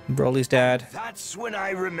it. Broly's dad. That's when I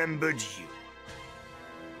remembered you.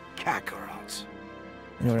 Kakarot.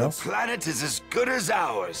 Anyone The else? planet is as good as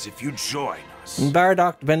ours if you join us. And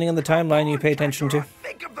Bardock, depending on the timeline you pay attention to.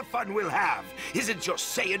 Think of the fun we'll have. Isn't your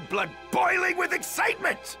Saiyan blood boiling with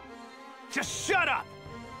excitement? Just shut up!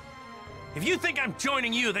 If you think I'm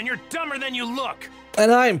joining you, then you're dumber than you look.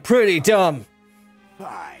 And I'm pretty dumb.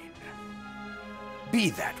 Fine. Be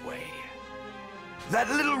that way. That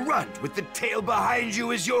little runt with the tail behind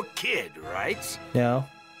you is your kid, right? No.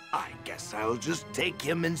 I guess I'll just take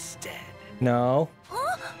him instead. No.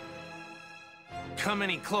 Come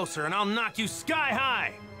any closer and I'll knock you sky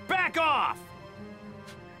high! Back off!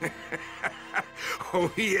 Oh,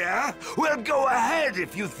 yeah? Well, go ahead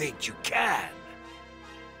if you think you can.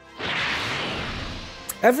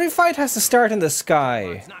 Every fight has to start in the sky.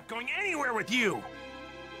 It's not going anywhere with you!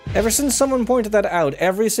 Ever since someone pointed that out,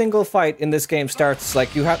 every single fight in this game starts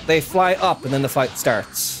like they fly up and then the fight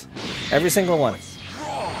starts. Every single one.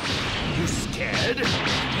 You scared?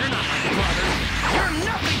 You're not my brother! You're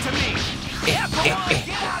nothing to me! Get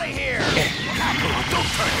out of here! Kakarot, don't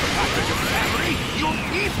turn your back on your family, your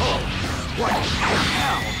people! What the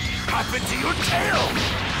hell happened to your tail?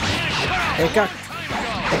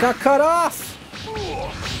 It got cut off!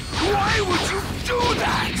 Why would you do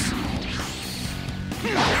that?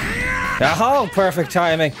 Oh, perfect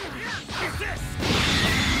timing.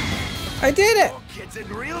 I did it! Your kid's in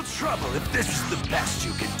real trouble if this is the best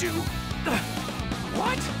you can do.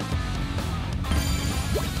 What?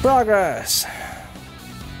 Progress.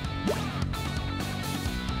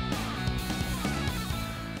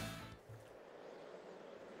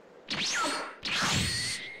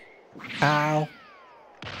 Ow.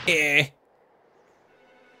 Eh.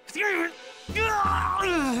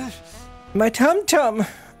 My tum-tum.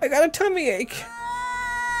 I got a tummy ache.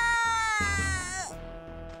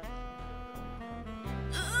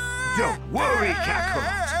 Don't worry,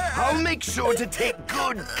 Kakarot. I'll make sure to take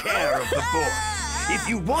good care of the boy. If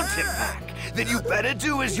you want him back, then you better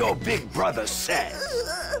do as your big brother says.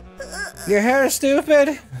 Your hair is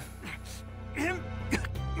stupid.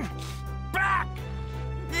 Back!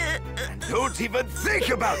 And don't even think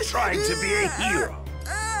about trying to be a hero.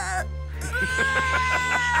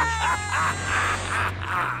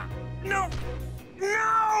 No!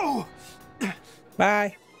 No!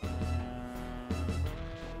 Bye.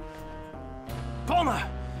 Bulma,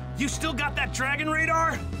 you still got that dragon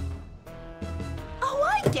radar? Oh,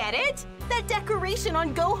 I get it! That decoration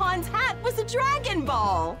on Gohan's hat was a Dragon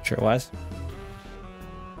Ball! Sure was.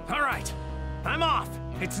 All right, I'm off.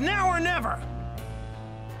 It's now or never.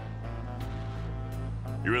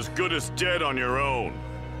 You're as good as dead on your own.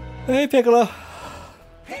 Hey, Piccolo.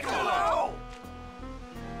 Piccolo!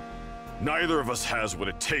 Neither of us has what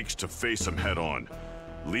it takes to face him head on.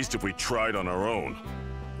 At least if we tried on our own.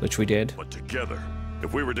 Which we did. But together,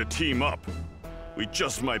 if we were to team up, we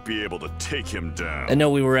just might be able to take him down. I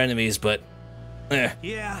know we were enemies, but...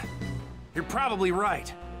 Yeah, you're probably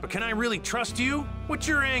right. But can I really trust you? What's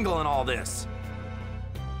your angle in all this?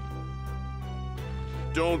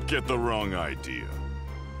 Don't get the wrong idea.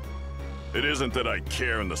 It isn't that I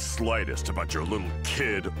care in the slightest about your little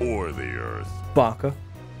kid or the Earth. Baka.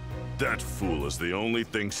 That fool is the only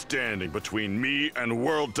thing standing between me and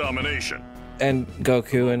world domination. And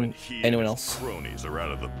Goku and He anyone and his else. cronies are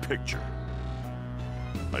out of the picture.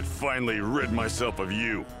 I'd finally rid myself of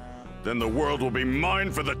you. Then the world will be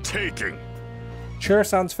mine for the taking. Sure,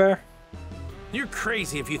 sounds fair. You're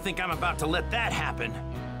crazy if you think I'm about to let that happen.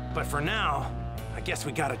 But for now, I guess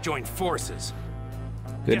we gotta join forces.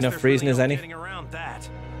 Good Guess enough there's reason really as no any. getting around that.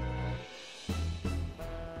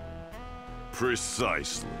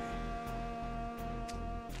 Precisely.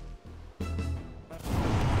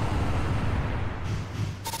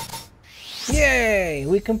 Yay!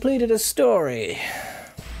 We completed a story.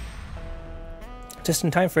 Just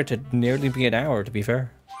in time for it to nearly be an hour, to be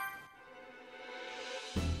fair.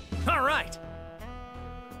 All right.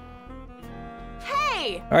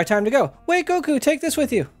 Hey! Alright, time to go. Wait, Goku, take this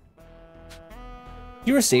with you.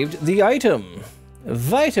 You received the item.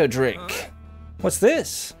 Vita Drink. What's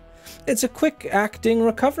this? It's a quick-acting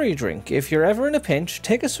recovery drink. If you're ever in a pinch,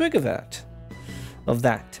 take a swig of that. of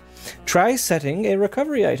that. Try setting a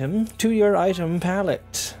recovery item to your item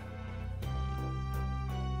palette.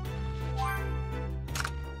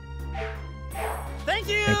 Thank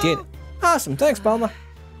you! I did. Awesome, thanks, Balma.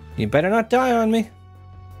 You better not die on me.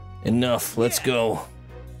 Enough, let's go.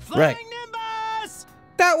 Flying Right. Nimbus!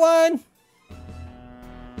 That one!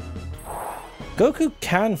 Goku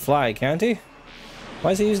can fly, can't he?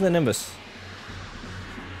 Why is he using the Nimbus?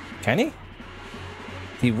 Can he?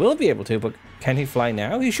 He will be able to, but can he fly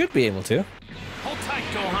now? He should be able to. Hold tight,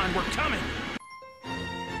 Gohan, we're coming!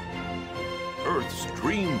 Earth's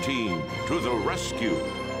Dream Team to the rescue.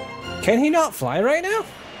 Can he not fly right now?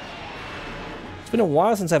 It's been a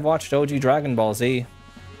while since I've watched OG Dragon Ball Z.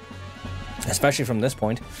 Especially from this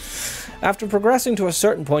point. After progressing to a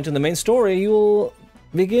certain point in the main story, you'll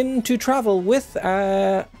begin to travel with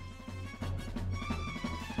and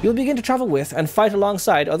fight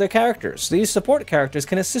alongside other characters. These support characters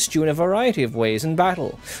can assist you in a variety of ways in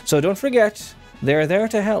battle, so don't forget, they're there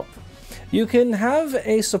to help. You can have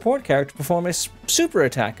a support character perform a super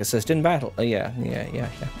attack assist in battle. Yeah.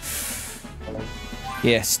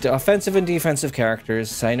 Yes, the offensive and defensive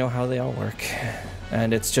characters, I know how they all work.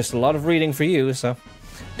 And it's just a lot of reading for you, so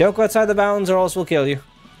don't go outside the bounds or else we'll kill you.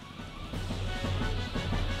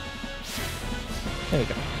 There we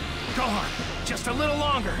go. Gohan, just a little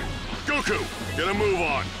longer. Goku, get a move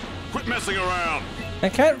on. Quit messing around. I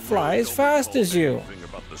can't fly as fast as you. Anything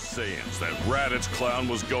about the Saiyans that Raditz clown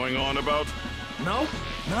was going on about? Nope,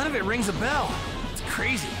 none of it rings a bell. It's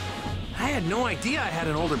crazy. I had no idea I had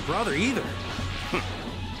an older brother either.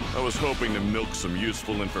 I was hoping to milk some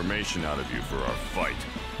useful information out of you for our fight.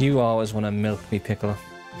 You always want to milk me, Piccolo.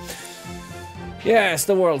 Yes,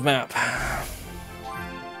 the world map.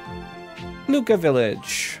 Luca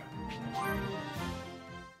Village.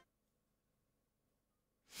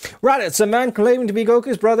 Raditz, a man claiming to be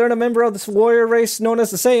Goku's brother and a member of this warrior race known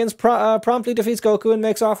as the Saiyans, promptly defeats Goku and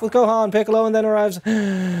makes off with Gohan, Piccolo, and then arrives.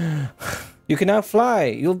 You can now fly.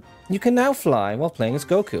 You can now fly while playing as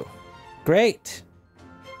Goku. Great.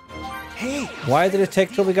 Hey! Why did it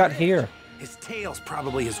take till we got here? His tail's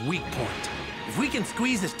probably his weak point. If we can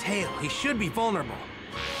squeeze his tail, he should be vulnerable.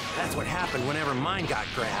 That's what happened whenever mine got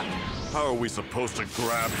grabbed. How are we supposed to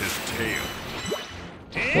grab his tail?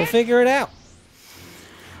 We'll figure it out.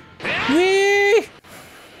 Whee!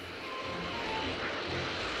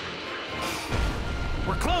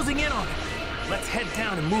 We're closing in on him. Let's head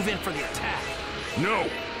down and move in for the attack. No!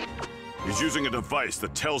 He's using a device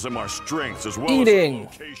that tells him our strengths as well Eating. as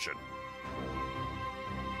our location.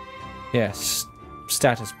 Yes,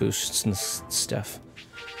 status boosts and stuff.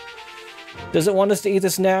 Does it want us to eat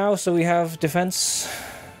this now so we have defense?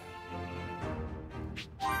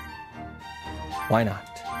 Why not?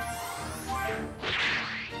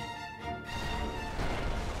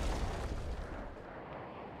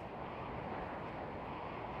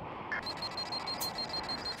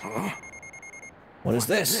 Huh? What is What's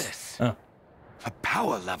this? this? Oh. A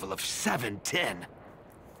power level of 710.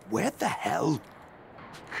 Where the hell?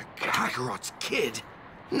 Kakarot's kid?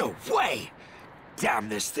 No way! Damn,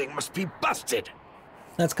 this thing must be busted!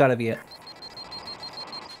 That's gotta be it.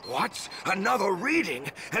 What? Another reading?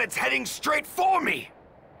 And it's heading straight for me!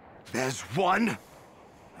 There's one.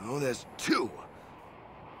 No, there's two.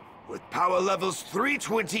 With power levels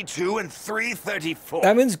 322 and 334.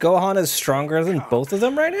 That means Gohan is stronger than both of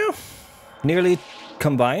them right now? Nearly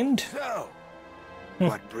combined? So,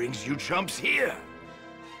 what brings you chumps here?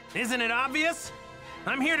 Isn't it obvious?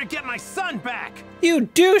 I'm here to get my son back! You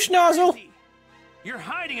douche nozzle! You're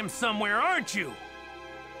hiding him somewhere, aren't you?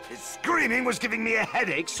 His screaming was giving me a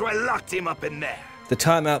headache, so I locked him up in there. The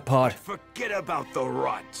timeout pod. Forget about the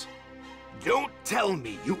runt. Don't tell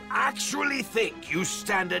me you actually think you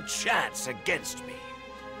stand a chance against me.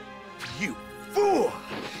 You fool!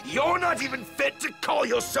 You're not even fit to call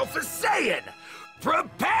yourself a Saiyan!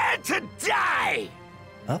 Prepare to die!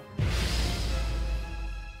 Huh?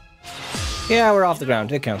 Yeah, we're off the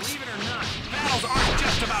ground. It counts. Believe it or not, battles aren't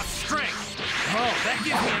just about strength. Oh, that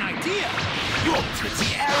gives me an idea. You're pretty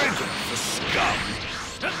arrogant for scum.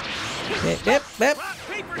 Yep. Rock,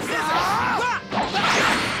 paper, scissors!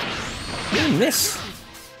 You miss.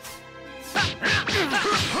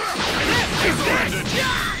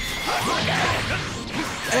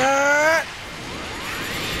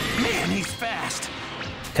 Man, he's fast.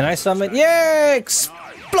 Can I summon? Yay!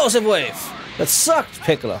 Explosive wave! That sucked,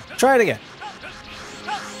 Piccolo. Try it again.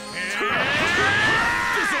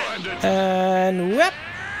 And whip!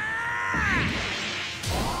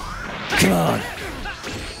 Come on.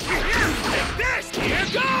 Take this! Here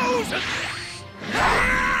goes!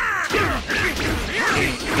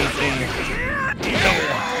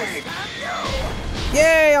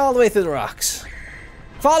 Yay, all the way through the rocks.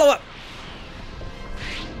 Follow up.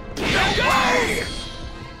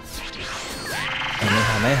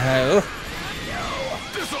 Kamehameha.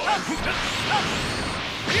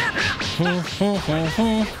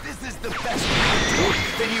 This is the best way.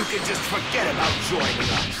 Then you can just forget about joining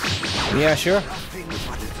us. Yeah, sure. Nothing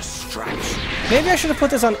but a distraction. Maybe I should have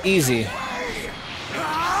put this on easy.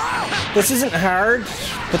 This isn't hard,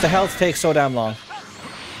 but the health takes so damn long.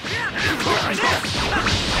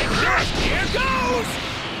 Here goes!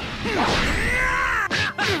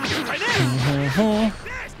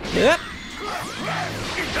 Yep.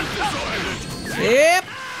 Yep.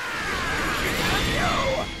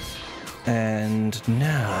 And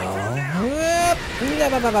now.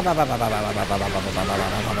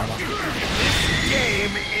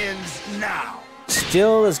 Game ends now.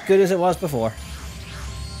 Still as good as it was before.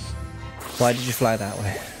 Why did you fly that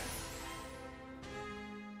way?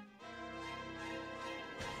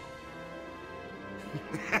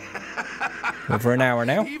 Over an hour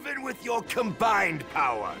now. Even with your combined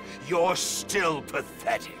power, you're still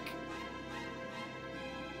pathetic.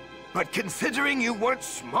 But considering you weren't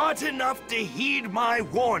smart enough to heed my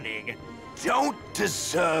warning, don't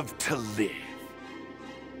deserve to live.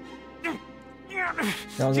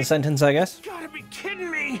 That was a sentence, I guess. Gotta be kidding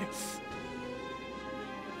me!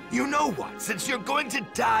 You know what? Since you're going to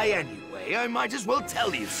die anyway, I might as well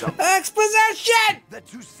tell you something. Exposition! The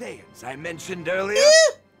two Saiyans I mentioned earlier,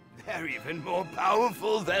 they're even more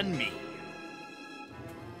powerful than me.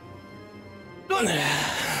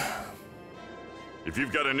 If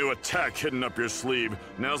you've got a new attack hidden up your sleeve,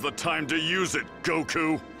 now's the time to use it,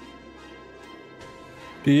 Goku!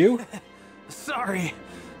 Do you? Sorry,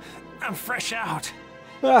 I'm fresh out.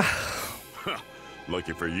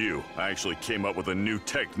 Lucky for you, I actually came up with a new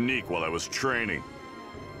technique while I was training.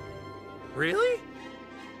 Really?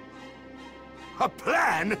 A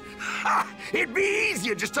plan? Ha! It'd be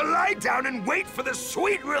easier just to lie down and wait for the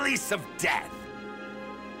sweet release of death.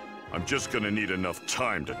 I'm just gonna need enough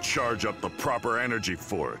time to charge up the proper energy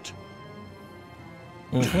for it.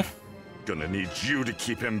 Gonna need you to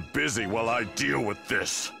keep him busy while I deal with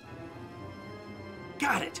this.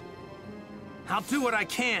 Got it. I'll do what I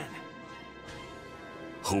can.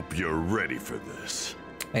 Hope you're ready for this.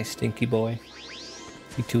 Nice stinky boy.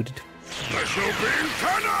 He tooted. Special beam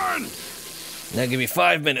cannon! Now give me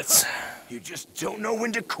 5 minutes. You just don't know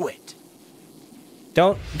when to quit.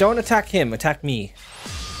 Don't attack him, attack me.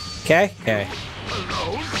 Okay? Okay.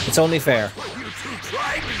 Alone? It's only fair. You two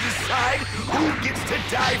trying to decide who gets to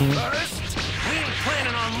die first? We ain't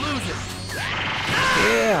planning on losing.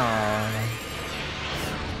 Yeah.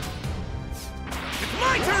 It's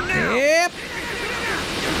my turn now! Yep.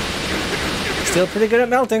 Still pretty good at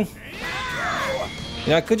melting.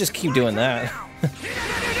 You know, I could just keep doing that.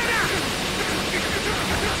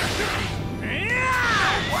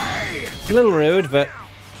 A little rude, but...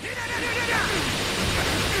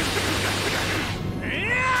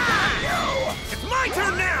 It's my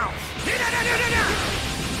turn now!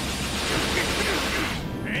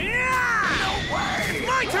 It's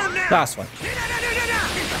my turn now! Last one.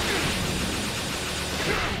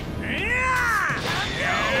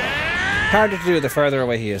 Harder to do the further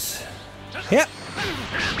away he is. Yep.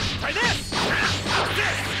 Try this!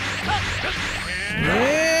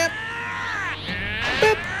 Yep.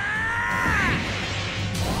 Boop.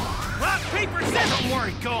 Rock, paper, scissors! Don't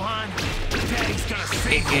worry, Gohan. Daddy's gonna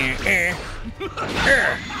save you.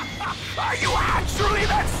 Are you actually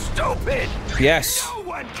that stupid? Yes. No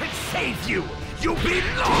one can save you. You'll be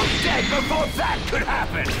long dead before that could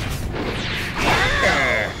happen.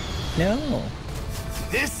 No.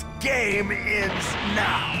 This game ends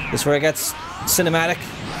now. This is where it gets cinematic.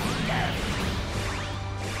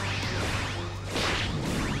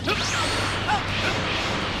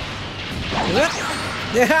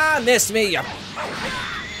 Yeah, missed me, you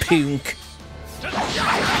punk.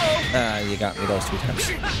 You got me those 2 times.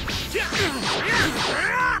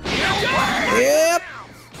 Yep.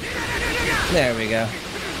 There we go.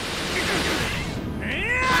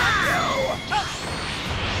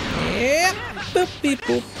 Yep. Boop, beep,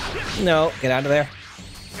 boop. No, get out of there.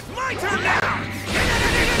 It's my turn now!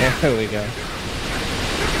 There we go.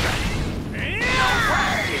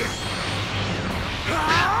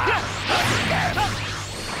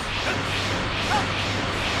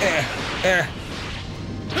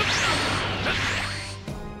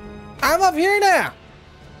 I'm up here now.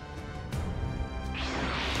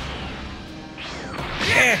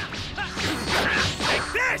 Take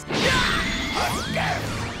this!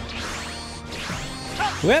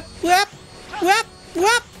 Whip, whip, whip,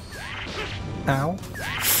 whip. Ow.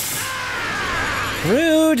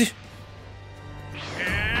 Rude.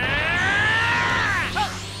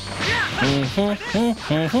 It's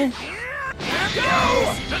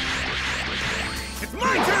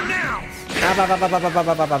my turn now!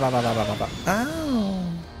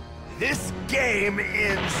 Ow. This game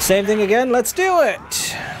ends. Same thing again, let's do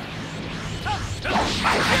it!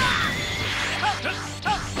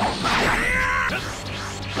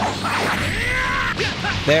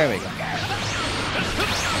 There we go.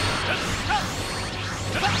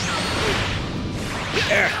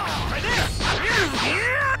 There.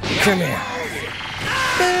 Come here.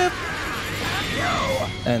 Boop.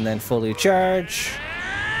 And then fully charge.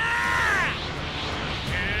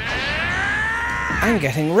 I'm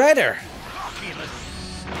getting redder.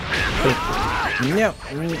 No.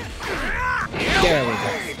 There we go.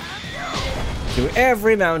 Through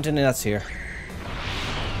every mountain that's here.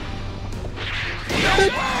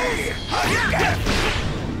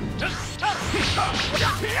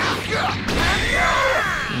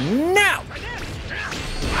 Now!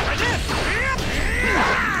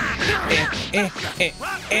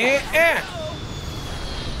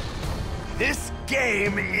 This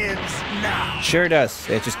game ends now. Sure does.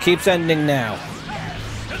 It just keeps ending now.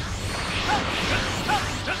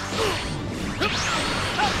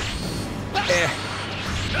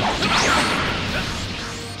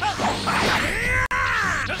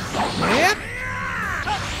 Yep.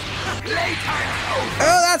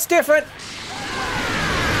 Oh, that's different.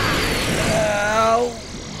 Oh.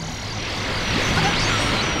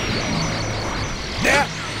 Yeah.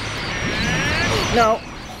 No.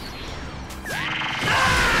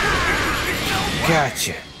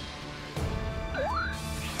 Gotcha.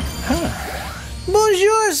 Huh.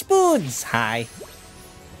 Bonjour, Spoons. Hi.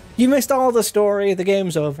 You missed all the story. The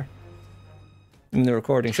game's over. I mean, the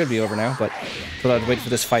recording should be over now, but we'll have to wait for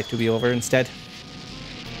this fight to be over instead.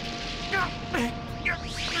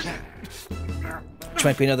 Which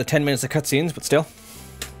might be another 10 minutes of cutscenes, but still.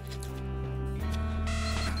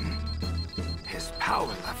 His power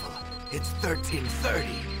level, it's 1330.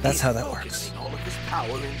 That's how that works. All of his power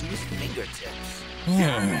into his fingertips.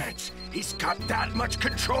 Damn it! He's got that much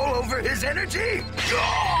control over his energy.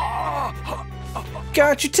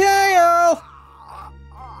 Got your tail!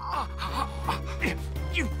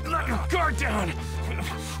 You let your guard down.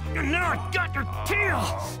 Now I got your tail.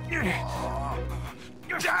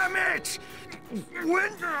 Damn it!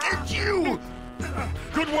 When did you?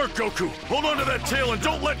 Good work, Goku. Hold on to that tail and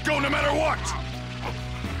don't let go no matter what.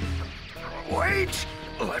 Wait!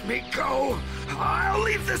 Let me go. I'll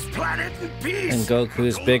leave this planet in peace. And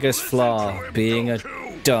Goku's biggest flaw, being a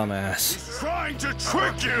dumbass. He's trying to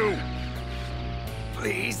trick you.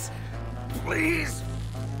 Please, please,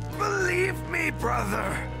 believe me,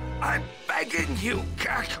 brother. I'm begging you,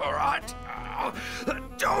 Kakarot.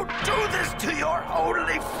 Don't do this to your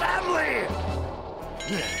only family.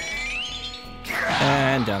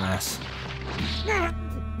 And dumbass.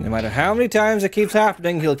 No matter how many times it keeps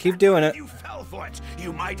happening, he'll keep doing it. You fell for it.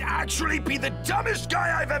 You might actually be the dumbest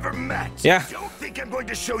guy I've ever met. Yeah. Don't think I'm going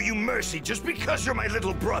to show you mercy just because you're my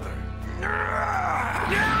little brother.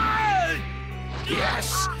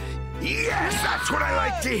 Yes. Yes, that's what I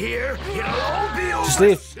like to hear. It'll all be over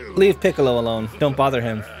Just soon. leave Piccolo alone. Don't bother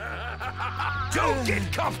him. Don't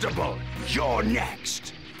get comfortable. You're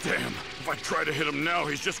next. Damn, if I try to hit him now,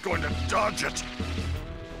 he's just going to dodge it.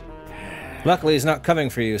 Luckily, he's not coming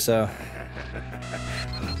for you, so...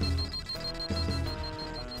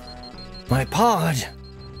 My pod!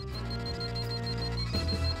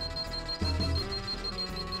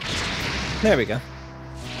 There we go.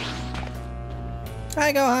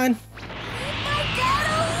 Hi, Gohan!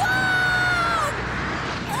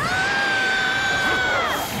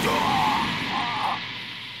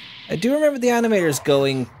 I do remember the animators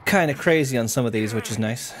going kind of crazy on some of these, which is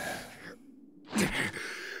nice.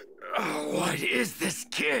 What is this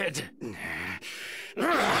kid?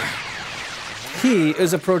 He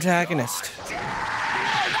is a protagonist.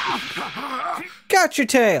 Got your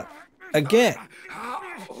tail! Again.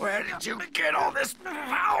 Where did you get all this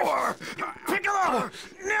power? Piccolo,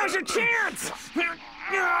 now's your chance!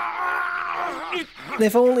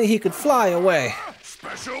 If only he could fly away.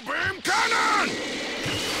 Special beam cannon!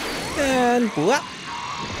 And whoop!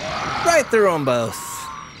 Right through them both.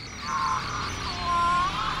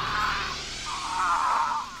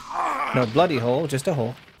 No bloody hole, just a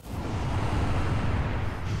hole.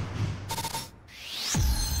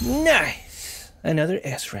 Nice! Another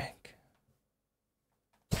S rank.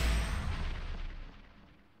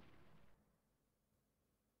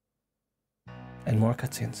 And more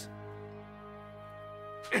cutscenes.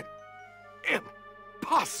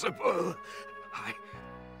 Impossible!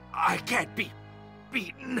 I can't be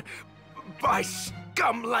beaten by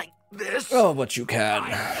scum like this. Oh, but you can. I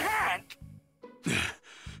can't.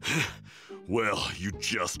 Well, you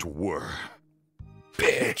just were.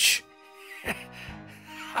 Bitch.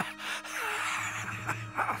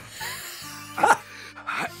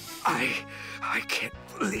 I can't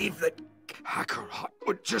believe that Kakarot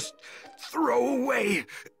would just throw away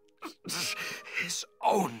his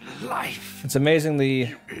own life. It's amazing the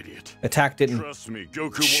You idiot. attack didn't Trust me,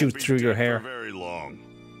 Goku shoot won't be through your dead hair. for very long.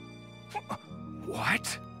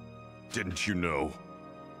 What? Didn't you know?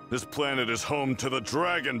 This planet is home to the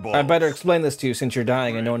Dragon Ball. I better explain this to you since you're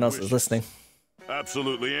dying and no one else is listening.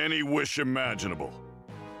 Absolutely any wish imaginable.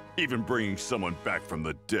 Even bringing someone back from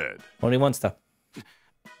the dead. Only once, though.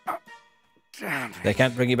 Damn it. They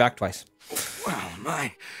can't bring you back twice. Well,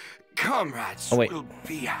 my comrades Oh, wait. will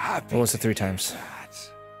be happy. What was it 3 times?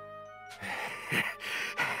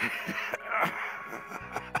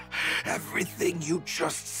 Everything you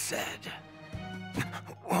just said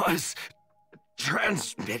was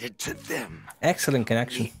transmitted to them. Excellent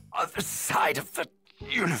connection. The other side of the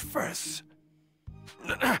universe.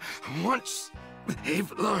 Once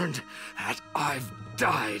they've learned that I've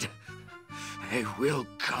died, they will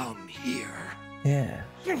come here. Yeah.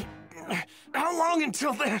 How long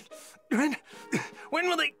until then? When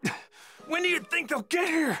will they... When do you think they'll get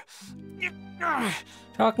here?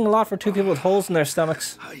 Talking a lot for 2 people with holes in their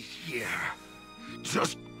stomachs. A year.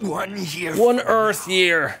 Just 1 year. 1 Earth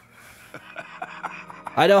year.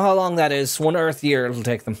 I know how long that is. 1 Earth year it'll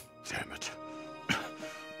take them. Damn it.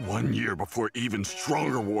 1 year before even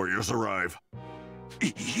stronger warriors arrive.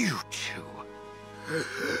 You two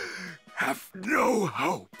have no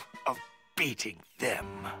hope of beating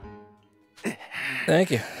them.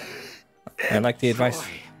 Thank you. I like the advice.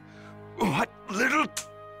 What little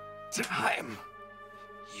time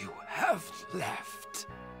you have left.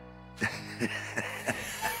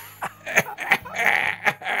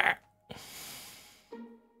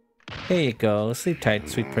 Here you go. Sleep tight,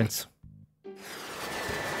 sweet prince.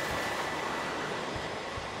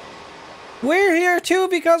 We're here too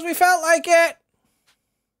because we felt like it.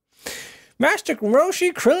 Master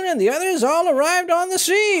Roshi, Krillin, and the others all arrived on the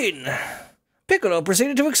scene. Piccolo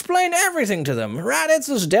proceeded to explain everything to them.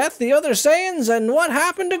 Raditz's death, the other Saiyans, and what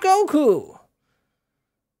happened to Goku.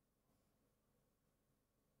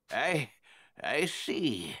 I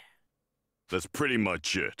see. That's pretty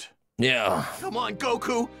much it. Yeah. Come on,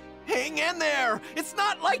 Goku! Hang in there! It's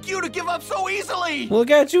not like you to give up so easily! We'll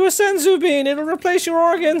get you a senzu bean. It'll replace your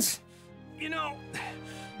organs. You know,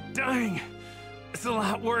 dying is a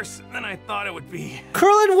lot worse than I thought it would be.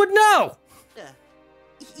 Krillin would know.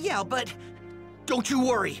 Yeah, but don't you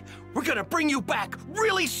worry. We're gonna bring you back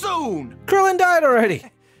really soon! Krillin died already.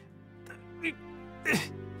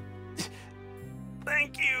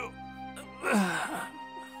 Thank you.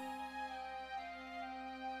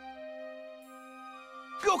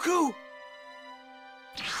 Goku!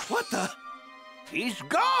 What the? He's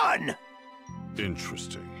gone!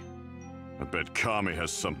 Interesting. I bet Kami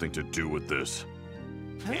has something to do with this.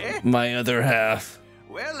 Eh? My other half.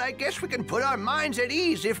 Well, I guess we can put our minds at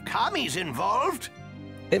ease if Kami's involved.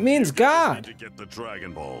 It means Need God. to get the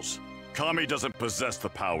Dragon Balls. Kami doesn't possess the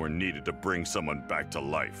power needed to bring someone back to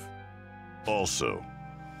life. Also,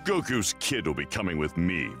 Goku's kid will be coming with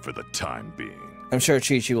me for the time being. I'm sure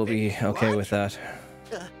Chi-Chi will be okay with that.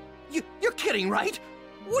 You're kidding, right?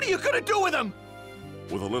 What are you gonna do with him?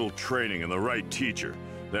 With a little training and the right teacher,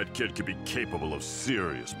 that kid could be capable of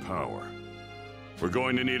serious power. We're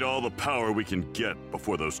going to need all the power we can get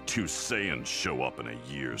before those 2 Saiyans show up in a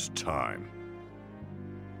year's time.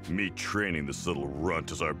 Me training this little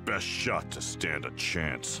runt is our best shot to stand a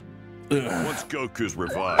chance. Once Goku's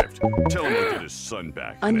revived, tell him we'll get his son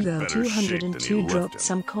back in a Ungirl better shape than he 202 left dropped him.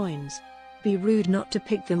 some coins. Be rude not to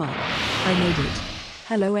pick them up. I made it.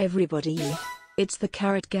 Hello everybody. It's the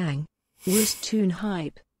Carrot Gang. Who's Toon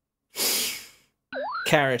Hype?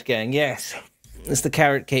 Carrot Gang, yes. It's the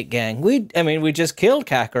Carrot Cake Gang. We just killed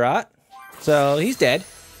Kakarot, so he's dead.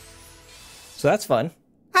 So that's fun.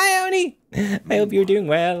 Hi, Oni. I hope you're doing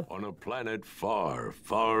well. On a planet far,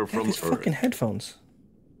 far Look at from his Earth. fucking headphones.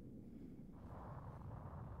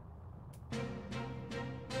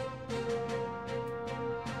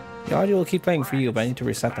 The audio will keep playing for you, but I need to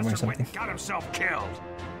reset them or something. Got himself killed.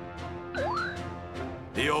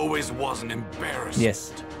 He always wasn't embarrassed.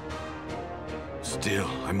 Yes. Still,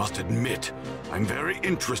 I must admit, I'm very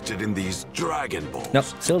interested in these Dragon Balls. Nope,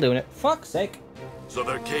 still doing it. Fuck's sake. So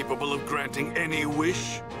they're capable of granting any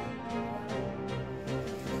wish?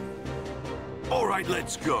 All right,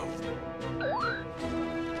 let's go.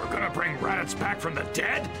 We're gonna bring Raditz back from the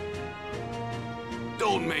dead?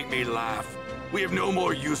 Don't make me laugh. We have no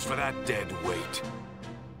more use for that dead weight.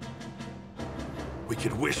 We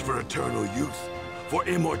could wish for eternal youth, for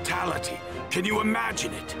immortality. Can you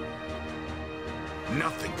imagine it?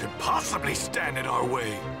 Nothing could possibly stand in our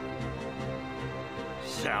way.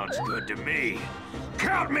 Sounds good to me.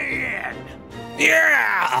 Count me in!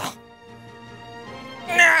 Yeah!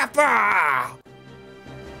 Nappa!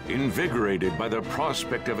 Invigorated by the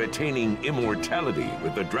prospect of attaining immortality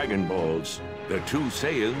with the Dragon Balls, the two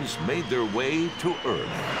Saiyans made their way to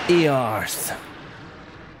Earth. Earth.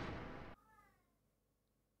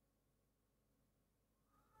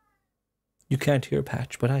 You can't hear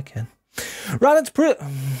Patch, but I can.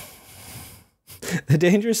 The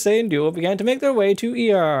dangerous Saiyan duo began to make their way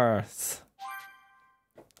to Earth.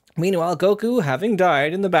 Meanwhile, Goku, having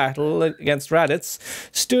died in the battle against Raditz,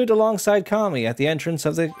 stood alongside Kami at the entrance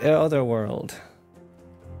of the other world.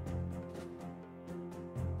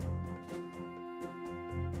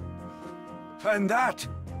 And that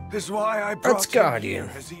is why I brought him Guardian,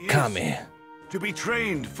 here as he Kami. is, to be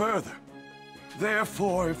trained further.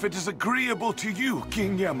 Therefore, if it is agreeable to you,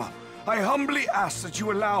 King Yema, I humbly ask that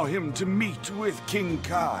you allow him to meet with King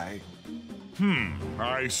Kai.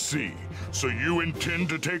 I see. So you intend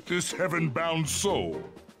to take this heaven-bound soul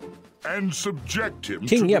and subject him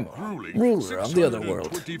King to Yema, the grueling ruler of the other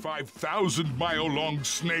world. 25,000-mile-long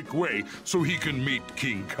snake way so he can meet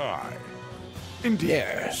King Kai. Indeed.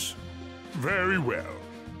 Yes. Very well.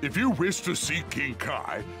 If you wish to see King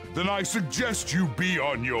Kai, then I suggest you be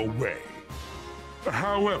on your way.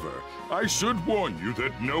 However, I should warn you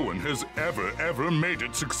that no one has ever made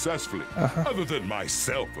it successfully, other than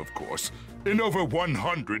myself, of course, in over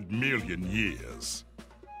 100 million years.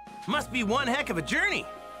 Must be one heck of a journey.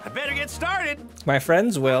 I better get started. My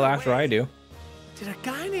friends will after I do. Did a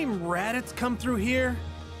guy named Raditz come through here?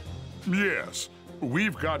 Yes,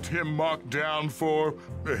 we've got him marked down for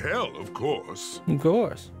hell, of course. Of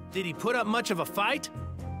course. Did he put up much of a fight?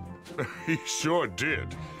 He sure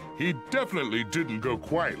did. He definitely didn't go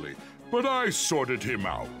quietly, but I sorted him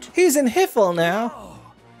out. He's in Hiffle now.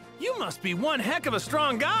 You must be one heck of a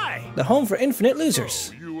strong guy. The home for infinite losers.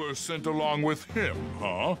 So you were sent along with him,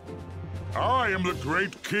 huh? I am the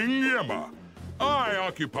great King Yema. I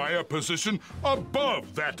occupy a position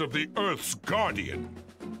above that of the Earth's guardian.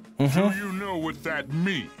 Do you know what that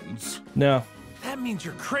means? No. That means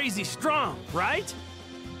you're crazy strong, right?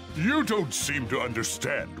 You don't seem to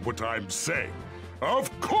understand what I'm saying.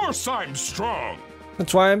 Of course I'm strong!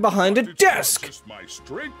 That's why I'm behind a desk! It's not just my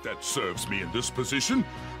strength that serves me in this position.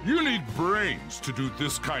 You need brains to do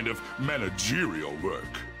this kind of managerial work.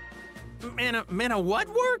 Man, what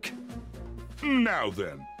work? Now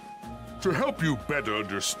then, to help you better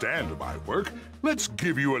understand my work, let's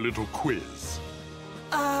give you a little quiz.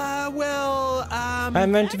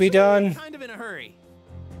 I'm meant to be done. Kind of in a hurry.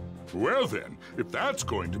 Well then, if that's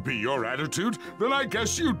going to be your attitude, then I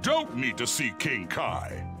guess you don't need to see King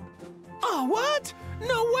Kai. Oh, what?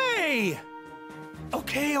 No way!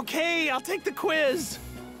 Okay, I'll take the quiz.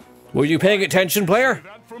 Were you paying attention, player?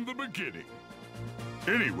 That from the beginning.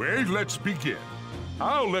 Anyway, let's begin.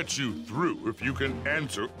 I'll let you through if you can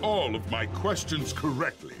answer all of my questions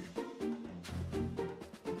correctly.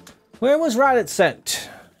 Where was Raditz sent?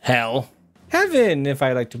 Hell. Heaven, if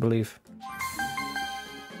I like to believe.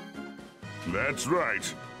 That's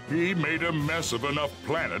right. He made a mess of enough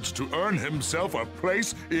planets to earn himself a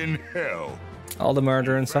place in hell. All the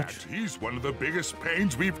murder and such. He's one of the biggest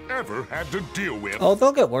pains we've ever had to deal with. Oh,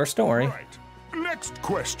 they'll get worse, don't worry. Right. Next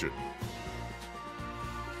question.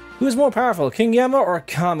 Who is more powerful, King Yema or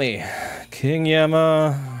Kami? King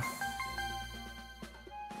Yema.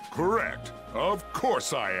 Correct. Of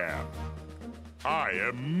course I am. I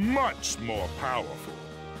am much more powerful.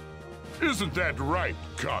 Isn't that right,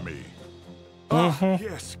 Kami?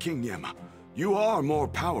 Yes, King Yema. You are more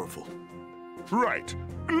powerful. Right.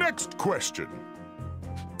 Next question.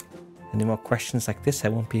 Any more questions like this, I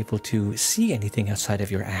won't be able to see anything outside of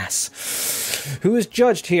your ass. Who is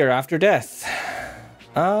judged here after death?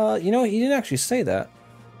 You know, he didn't actually say that.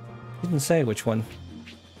 He didn't say which one.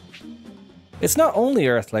 It's not only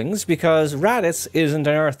Earthlings, because Raditz isn't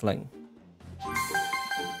an Earthling.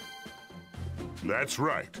 That's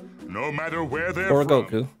right. No matter where they're Or from,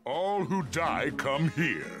 Goku. all who die come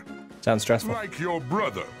here. Sounds stressful. Like your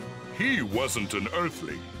brother. He wasn't an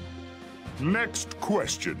Earthling. Next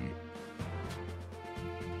question.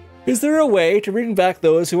 Is there a way to bring back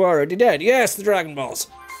those who are already dead? Yes, the Dragon Balls.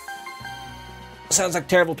 Sounds like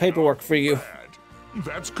terrible paperwork for you. Bad.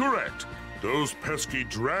 That's correct. Those pesky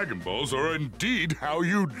Dragon Balls are indeed how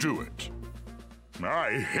you do it.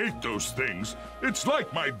 I hate those things. It's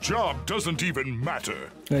like my job doesn't even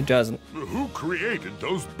matter. It doesn't. Who created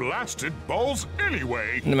those blasted balls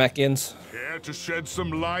anyway? Namekians. Care to shed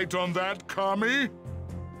some light on that, Kami?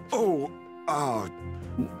 Oh, Oh,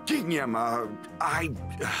 King Yemma,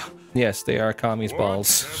 Yes, they are Kami's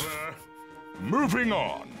balls. Whatever. Moving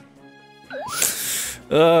on.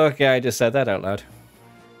 Okay, I just said that out loud.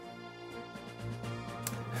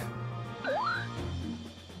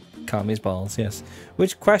 Kami's balls, yes.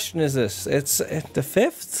 Which question is this? It's the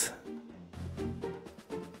 5th?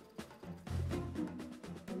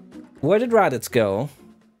 Where did Raditz go?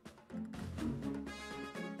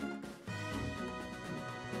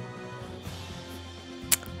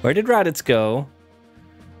 Where did Raditz go?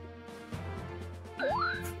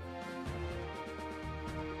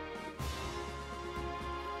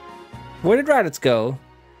 Where did Raditz go?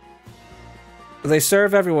 They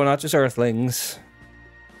serve everyone, not just Earthlings.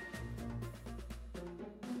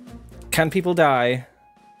 Can people die?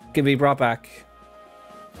 Can be brought back?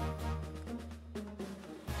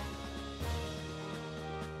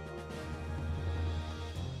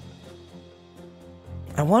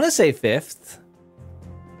 I want to say 5th.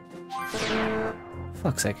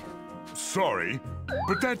 Fuck's sake. Sorry,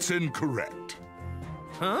 but that's incorrect.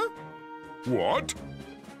 Huh? What?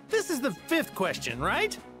 This is the 5th question,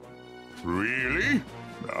 right? Really?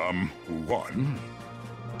 1,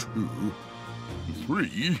 2,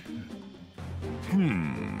 3.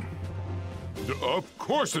 Of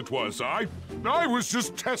course it was. I was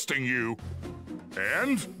just testing you.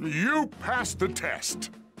 And you passed the test.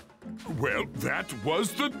 Well, that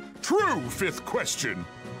was the true 5th question.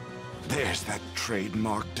 there's that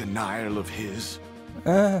trademark denial of his.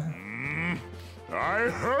 I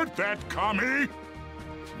heard that, Kami.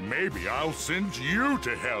 Maybe I'll send you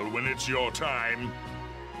to hell when it's your time.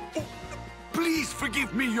 Oh, please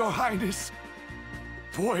forgive me, Your Highness.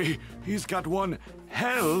 Boy, he's got one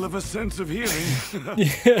hell of a sense of hearing.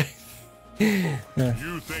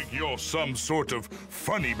 You think you're some sort of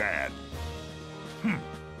funny man?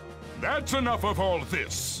 That's enough of all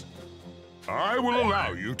this. I will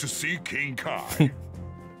allow you to see King Kai.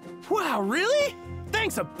 Wow, really?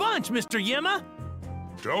 Thanks a bunch, Mr. Yemma.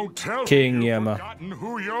 Don't tell King me you've Yemma. forgotten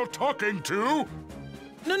who you're talking to.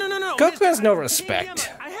 No. Goku has no King respect.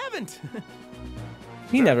 Yemma, I haven't.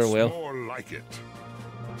 He never That's will. more like it.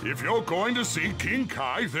 If you're going to see King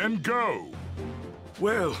Kai, then go.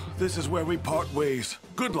 Well, this is where we part ways.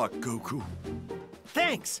 Good luck, Goku.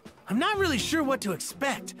 Thanks. I'm not really sure what to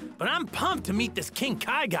expect, but I'm pumped to meet this King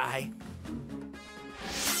Kai guy.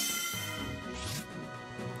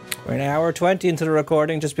 We're an hour 20 into the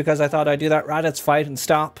recording just because I thought I'd do that Raditz fight and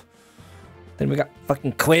stop. Then we got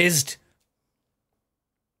fucking quizzed.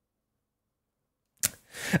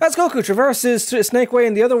 As Goku traverses Snake Way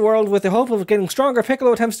in the other world with the hope of getting stronger,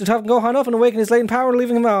 Piccolo attempts to toughen Gohan up and awaken his latent power,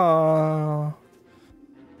 leaving him... Aww.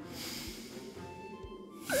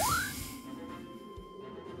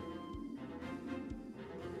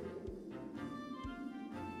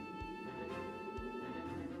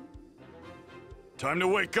 Time to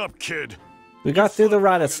wake up, kid. We got through the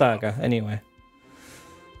Raditz saga, anyway.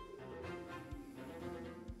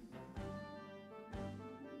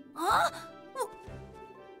 Huh?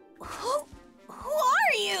 Who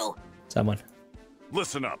are you? Someone.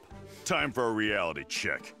 Listen up. Time for a reality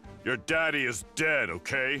check. Your daddy is dead,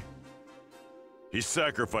 okay? He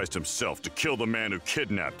sacrificed himself to kill the man who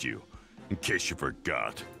kidnapped you, in case you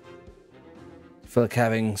forgot. I feel like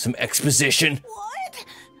having some exposition. What?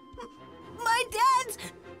 My dad's...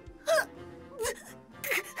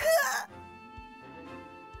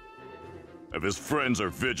 If his friends are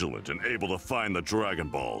vigilant and able to find the Dragon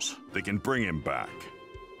Balls, they can bring him back.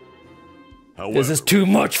 However, This is too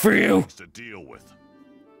much for you. to deal with.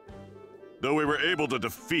 Though we were able to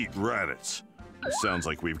defeat Raditz, it sounds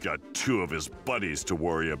like we've got 2 of his buddies to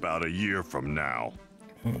worry about a year from now.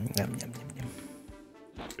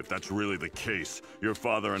 If that's really the case, your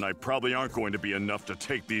father and I probably aren't going to be enough to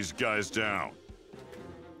take these guys down.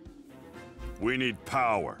 We need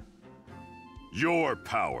power. Your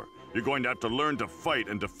power. You're going to have to learn to fight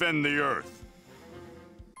and defend the Earth.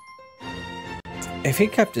 If he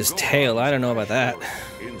kept his tail, I don't know about that.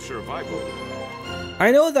 In survival.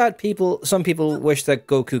 I know that some people wish that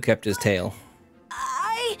Goku kept his tail.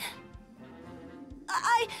 I'm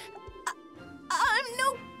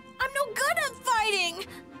no good at fighting.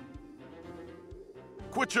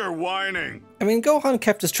 Quit your whining. I mean, Gohan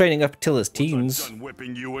kept his training up till his teens. I'm done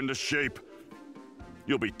whipping you into shape.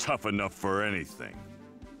 You'll be tough enough for anything.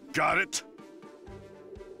 Got it?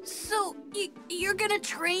 So, you're gonna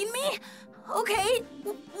train me? Okay,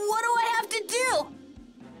 what do I have to do?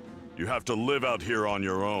 You have to live out here on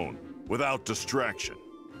your own, without distraction.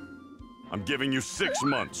 I'm giving you 6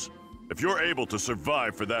 months. If you're able to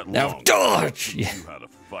survive for that Now long, dodge! you how to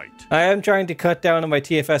fight. I am trying to cut down on my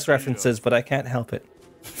TFS references, but I can't help it.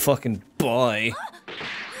 Fucking boy. Wait!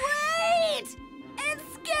 It's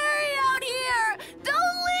scary out here!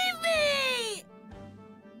 Don't leave me!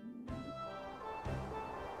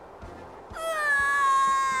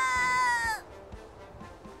 Ah!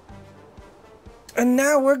 And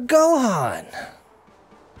now we're Gohan.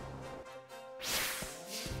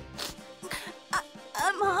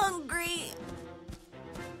 I'm hungry.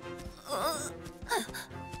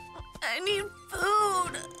 I need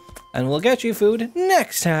food. And we'll get you food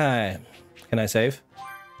next time. Can I save?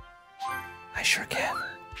 I sure can.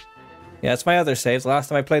 Yeah, it's my other save. The last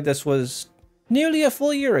time I played this was nearly a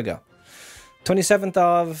full year ago. 27th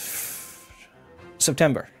of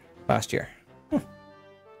September last year.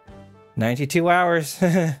 92 hours.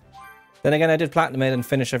 Then again, I did Platinum it and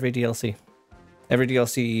finish every DLC. Every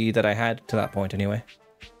DLC that I had to that point anyway.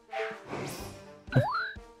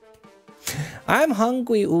 I'm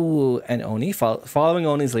hungry, ooh, and Oni, following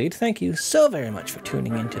Oni's lead. Thank you so very much for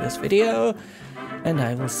tuning into this video, and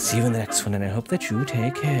I will see you in the next one, and I hope that you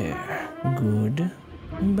take care.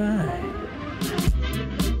 Goodbye.